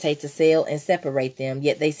not hesitate to sell and separate them,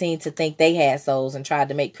 yet they seemed to think they had souls and tried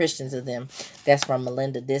to make Christians of them. That's from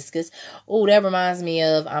Melinda Discus. Oh, that reminds me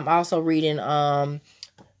of, I'm also reading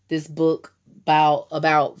this book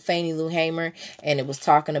about Fannie Lou Hamer, and it was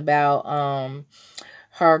talking about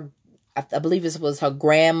her, I believe it was her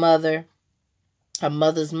grandmother, her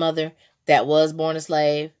mother's mother, that was born a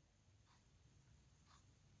slave.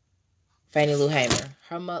 Fannie Lou Hamer.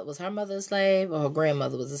 Was her mother a slave or her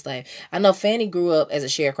grandmother was a slave? I know Fannie grew up as a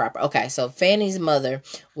sharecropper. Okay, so Fannie's mother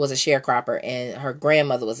was a sharecropper and her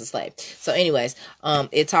grandmother was a slave. So anyways,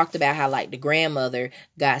 it talked about how like the grandmother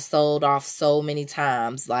got sold off so many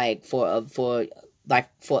times, like for a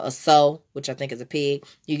sow, which I think is a pig.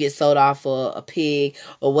 You get sold off for a pig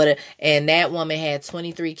or whatever. And that woman had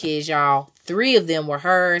 23 kids, y'all. 3 of them were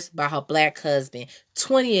hers by her black husband.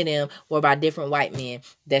 20 of them were by different white men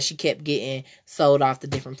that she kept getting sold off to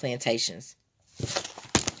different plantations.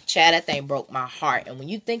 Chad, that thing broke my heart. And when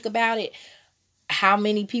you think about it, how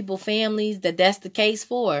many families that's the case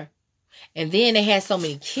for. And then they had so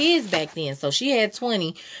many kids back then. So she had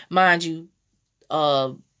 20, mind you, 3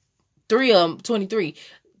 of them, 23.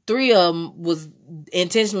 3 of them was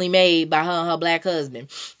intentionally made by her and her black husband.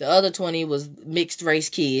 The other 20 was mixed race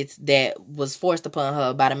kids that was forced upon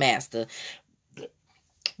her by the master.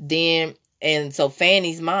 And so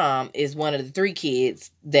Fannie's mom is one of the 3 kids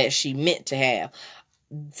that she meant to have.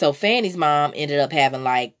 So Fannie's mom ended up having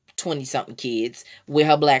like 20-something kids with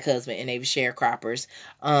her black husband, and they were sharecroppers.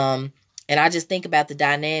 And I just think about the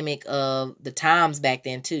dynamic of the times back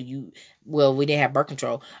then too. We didn't have birth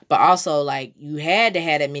control, but also like you had to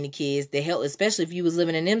have that many kids to help, especially if you was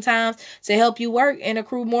living in them times, to help you work and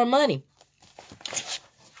accrue more money.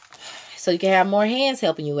 So you can have more hands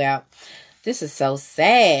helping you out. This is so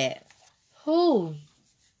sad. Who?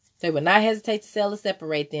 They would not hesitate to sell or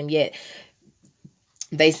separate them, yet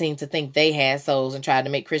they seem to think they had souls and tried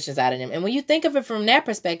to make Christians out of them. And when you think of it from that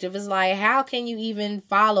perspective, it's like, how can you even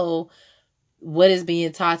follow what is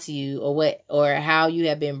being taught to you, or how you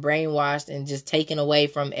have been brainwashed and just taken away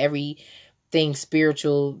from everything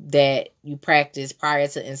spiritual that you practiced prior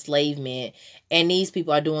to enslavement? And these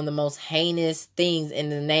people are doing the most heinous things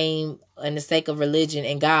in the name and the sake of religion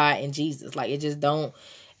and God and Jesus. Like, it don't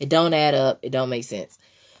add up. It don't make sense.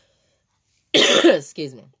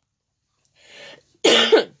 Excuse me.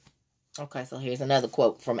 Okay, so here's another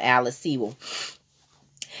quote from Alice Sewell.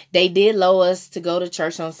 They did allow us to go to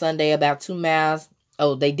church on Sunday about 2 miles.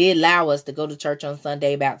 They did allow us to go to church on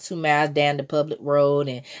Sunday about 2 miles down the public road,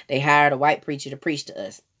 and they hired a white preacher to preach to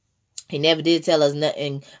us. He never did tell us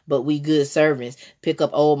nothing but we good servants. Pick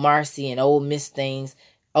up old Marcy and old Miss things.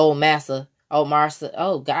 Old Massa, old Martha.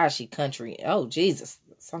 Oh gosh, she country. Oh Jesus.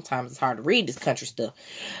 Sometimes it's hard to read this country stuff.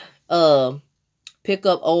 Pick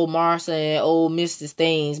up old Martha and old Mrs.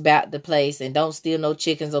 Things about the place, and don't steal no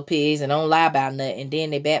chickens or pigs, and don't lie about nothing. And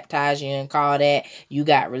then they baptize you and call that you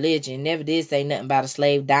got religion. Never did say nothing about a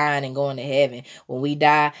slave dying and going to heaven. When we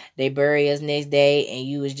die, they bury us next day, and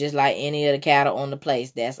you was just like any of the cattle on the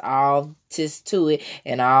place. That's all tis to it,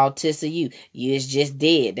 and all tis of you. You is just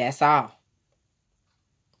dead. That's all.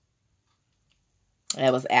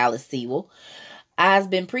 That was Alice Sewell. I've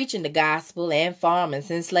been preaching the gospel and farming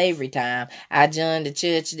since slavery time. I joined the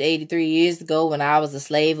church 83 years ago when I was a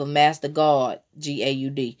slave of Master God,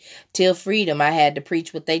 G-A-U-D. Till freedom, I had to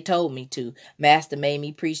preach what they told me to. Master made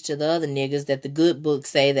me preach to the other niggas that the good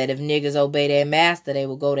books say that if niggas obey their master, they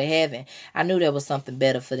will go to heaven. I knew there was something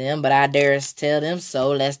better for them, but I dared tell them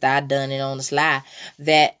so, lest I done it on the sly.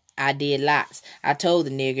 That I did lots. I told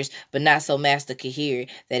the niggers, but not so Master could hear it,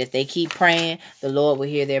 that if they keep praying, the Lord will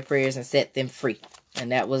hear their prayers and set them free.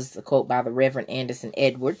 And that was a quote by the Reverend Anderson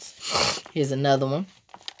Edwards. Here's another one.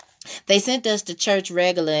 They sent us to church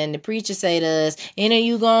regular, and the preacher say to us,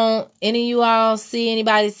 any of you all see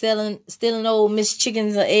anybody stealing old Miss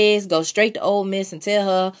chickens or eggs? Go straight to old Miss and tell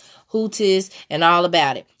her who 'tis and all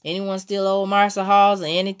about it. Anyone steal old Marsa Halls or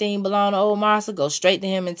anything belong to old Marsa? Go straight to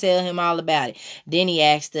him and tell him all about it. Then he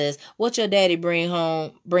asked us, what your daddy bring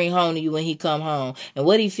home to you when he come home? And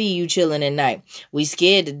what he feed you chilling at night? We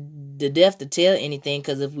scared to death to tell anything,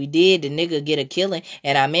 because if we did, the nigga get a killing,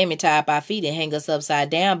 and our mammy tie up our feet and hang us upside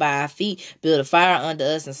down by our feet, build a fire under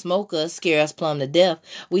us and smoke us, scare us plumb to death.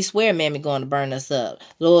 We swear mammy going to burn us up.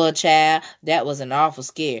 Lord, child, that was an awful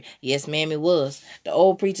scare. Yes, mammy was. The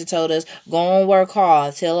old preacher told us, go on work hard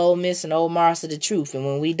and tell old Miss and old Martha the truth, and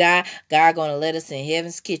when we die, God gonna let us in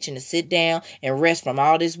heaven's kitchen to sit down and rest from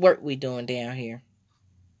all this work we doing down here.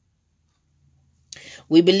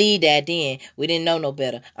 We believed that then. We didn't know no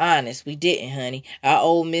better. Honest, we didn't, honey. Our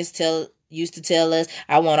old Miss used to tell us,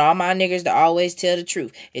 I want all my niggers to always tell the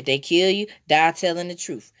truth. If they kill you, die telling the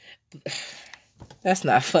truth. That's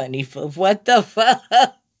not funny, but what the fuck?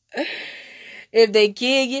 If they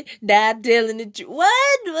kill you, die telling the truth.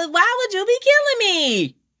 What? Why would you be killing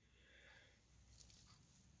me?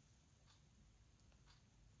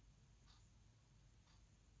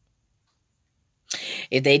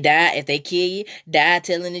 If they kill you, die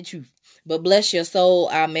telling the truth. But bless your soul,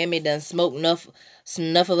 our mammy done smoked enough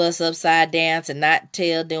of us upside down to not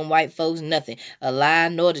tell them white folks nothing. A lie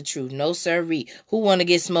nor the truth. No sirree. Who want to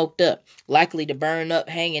get smoked up? Likely to burn up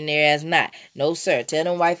hanging there as not. No sir. Tell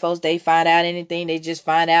them white folks they find out anything, they just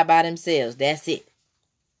find out by themselves. That's it.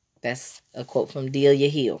 That's a quote from Delia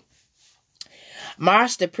Hill.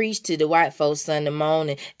 Master preached to the white folks Sunday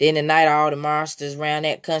morning. Then the night all the masters around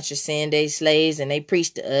that country send their slaves, and they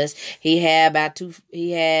preached to us. He had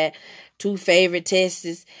two favorite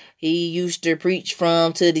texts he used to preach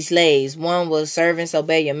from to the slaves. One was servants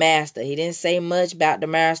obey your master. He didn't say much about the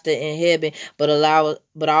master in heaven,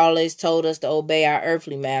 but always told us to obey our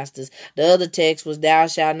earthly masters. The other text was thou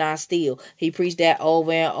shalt not steal. He preached that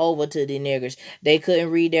over and over to the niggers. They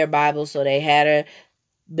couldn't read their Bible, so they had to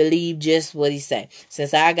believe just what he said.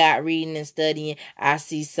 Since I got reading and studying, I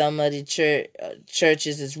see some of the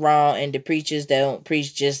churches is wrong, and the preachers that don't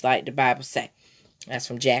preach just like the Bible say. That's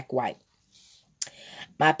from Jack White.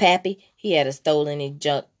 My pappy, he had a stolen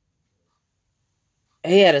education.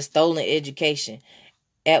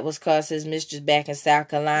 That was cause his mistress back in South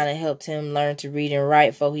Carolina helped him learn to read and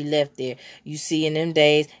write before he left there. You see, in them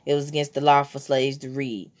days, it was against the law for slaves to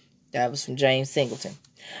read. That was from James Singleton.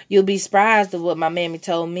 You'll be surprised at what my mammy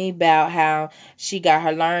told me about how she got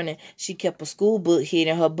her learning. She kept a school book hid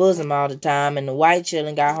in her bosom all the time, and the white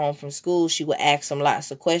children got home from school, she would ask them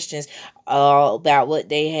lots of questions about what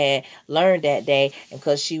they had learned that day, and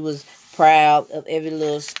because she was proud of every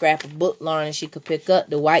little scrap of book learning she could pick up,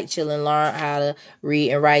 the white children learned how to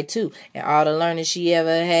read and write too. And all the learning she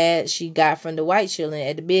ever had, she got from the white children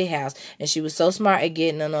at the big house, and she was so smart at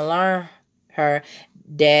getting them to learn her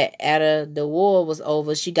that after the war was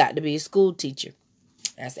over, she got to be a school teacher.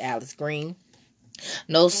 That's Alice Green.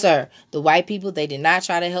 No, sir. The white people, they did not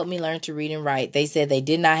try to help me learn to read and write. They said they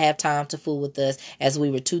did not have time to fool with us, as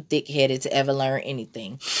we were too thick-headed to ever learn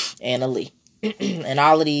anything. Anna Lee. And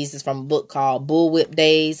all of these is from a book called Bullwhip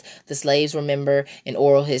Days, The Slaves Remember, An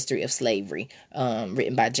Oral History of Slavery,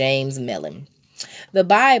 written by James Mellon. The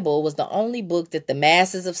Bible was the only book that the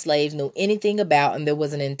masses of slaves knew anything about, and there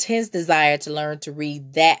was an intense desire to learn to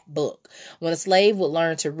read that book. When a slave would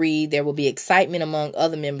learn to read, there would be excitement among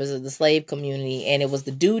other members of the slave community, and it was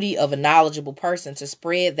the duty of a knowledgeable person to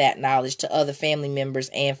spread that knowledge to other family members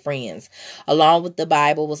and friends. Along with the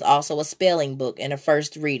Bible was also a spelling book and a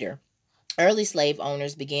first reader. Early slave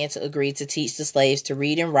owners began to agree to teach the slaves to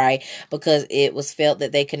read and write because it was felt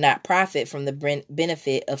that they could not profit from the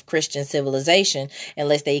benefit of Christian civilization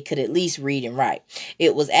unless they could at least read and write.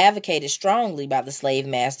 It was advocated strongly by the slave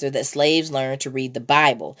master that slaves learn to read the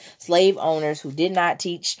Bible. Slave owners who did not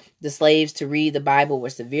teach the slaves to read the Bible were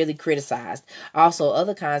severely criticized. Also,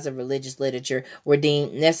 other kinds of religious literature were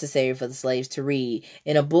deemed necessary for the slaves to read.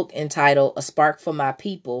 In a book entitled A Spark for My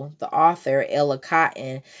People, the author, Ella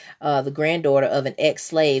Cotton, the granddaughter of an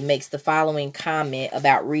ex-slave, makes the following comment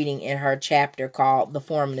about reading in her chapter called The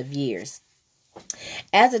Formative Years.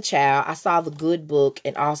 As a child, I saw the Good Book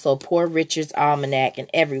and also Poor Richard's Almanac in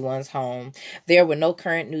everyone's home. There were no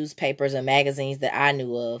current newspapers or magazines that I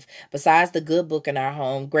knew of. Besides the Good Book in our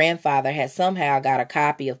home, grandfather had somehow got a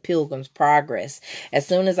copy of Pilgrim's Progress. As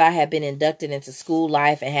soon as I had been inducted into school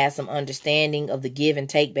life and had some understanding of the give and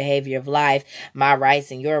take behavior of life, my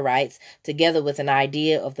rights and your rights, together with an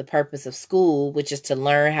idea of the purpose of school, which is to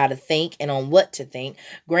learn how to think and on what to think,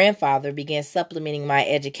 grandfather began supplementing my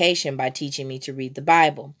education by teaching me to read the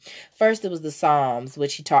Bible. First, it was the Psalms,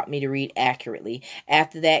 which he taught me to read accurately.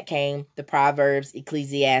 After that came the Proverbs,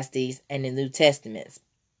 Ecclesiastes, and the New Testaments.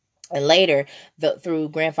 And later, through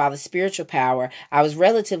grandfather's spiritual power, I was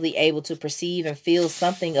relatively able to perceive and feel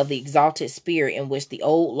something of the exalted spirit in which the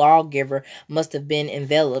old lawgiver must have been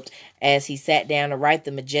enveloped as he sat down to write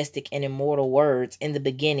the majestic and immortal words, "In the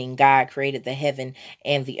beginning, God created the heaven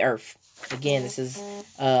and the earth." Again, this is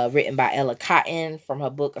written by Ella Cotton from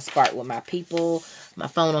her book, A Spark with My People. My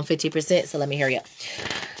phone on 50%, so let me hurry up.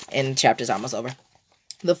 And the chapter's almost over.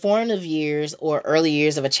 The formative years or early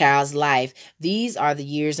years of a child's life, these are the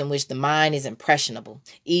years in which the mind is impressionable,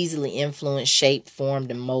 easily influenced, shaped,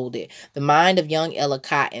 formed, and molded. The mind of young Ella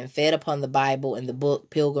Cotton fed upon the Bible and the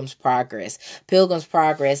book Pilgrim's Progress. Pilgrim's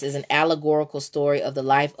Progress is an allegorical story of the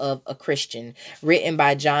life of a Christian. Written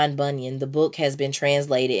by John Bunyan, the book has been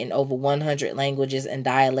translated in over 100 languages and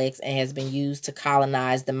dialects and has been used to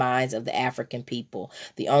colonize the minds of the African people.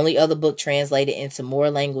 The only other book translated into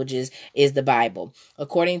more languages is the Bible.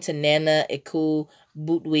 According to Nana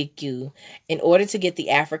Ikuwu-Butwiku, in order to get the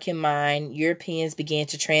African mind, Europeans began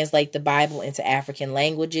to translate the Bible into African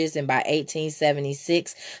languages, and by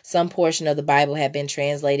 1876, some portion of the Bible had been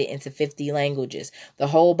translated into 50 languages. The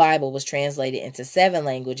whole Bible was translated into 7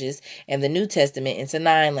 languages, and the New Testament into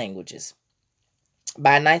 9 languages.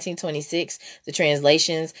 By 1926, the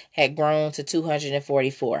translations had grown to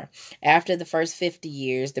 244. After the first 50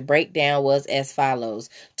 years, the breakdown was as follows: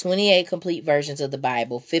 28 complete versions of the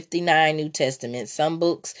Bible, 59 New Testaments, some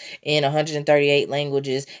books in 138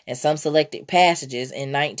 languages, and some selected passages in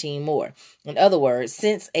 19 more. In other words,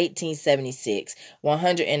 since 1876,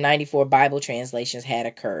 194 Bible translations had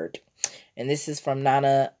occurred. And this is from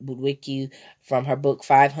Nana Budwiku from her book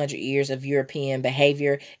 500 Years of European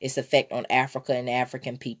Behavior, Its Effect on Africa and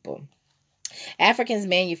African People. Africans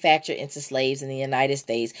manufactured into slaves in the United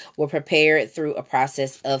States were prepared through a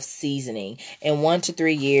process of seasoning. In 1 to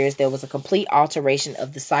 3 years, there was a complete alteration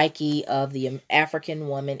of the psyche of the African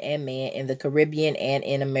woman and man in the Caribbean and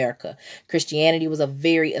in America. Christianity was a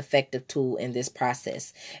very effective tool in this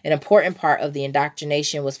process. An important part of the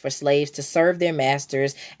indoctrination was for slaves to serve their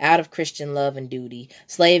masters out of Christian love and duty.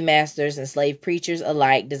 Slave masters and slave preachers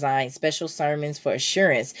alike designed special sermons for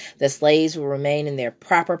assurance that slaves will remain in their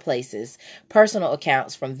proper places. Personal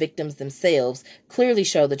accounts from victims themselves clearly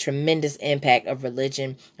show the tremendous impact of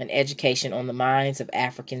religion and education on the minds of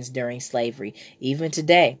Africans during slavery. Even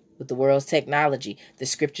today, with the world's technology, the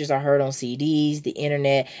scriptures are heard on CDs, the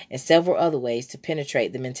internet, and several other ways to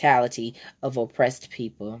penetrate the mentality of oppressed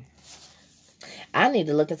people. I need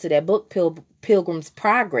to look into that book, Pilgrim's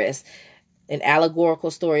Progress, an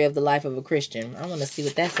allegorical story of the life of a Christian. I want to see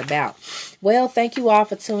what that's about. Well, thank you all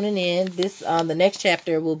for tuning in. This the next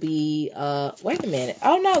chapter will be wait a minute.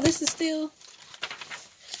 Oh no, this is still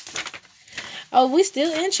we're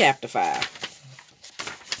still in chapter 5.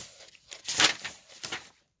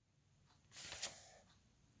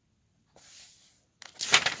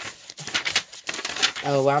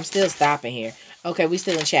 Oh, well, I'm still stopping here. Okay, we're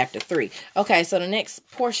still in chapter 3. Okay, so the next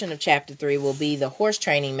portion of chapter 3 will be the horse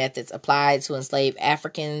training methods applied to enslaved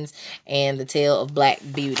Africans and the tale of Black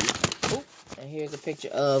Beauty. Ooh, and here's a picture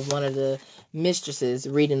of one of the mistresses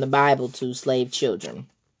reading the Bible to slave children.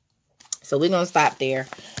 So we're going to stop there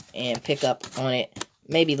and pick up on it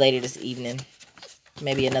maybe later this evening.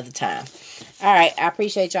 maybe another time. All right. I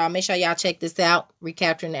appreciate y'all. Make sure y'all check this out.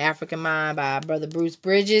 Recapturing the African Mind by Brother Bruce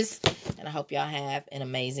Bridges. And I hope y'all have an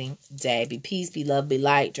amazing day. Be peace, be love, be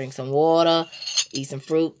light. Drink some water. Eat some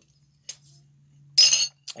fruit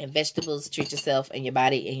and vegetables. Treat yourself and your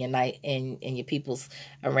body and your night and your peoples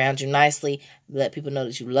around you nicely. Let people know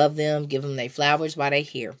that you love them. Give them their flowers while they're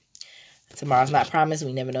here. Tomorrow's not promised.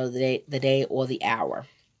 We never know the day or the hour.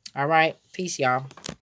 All right. Peace, y'all.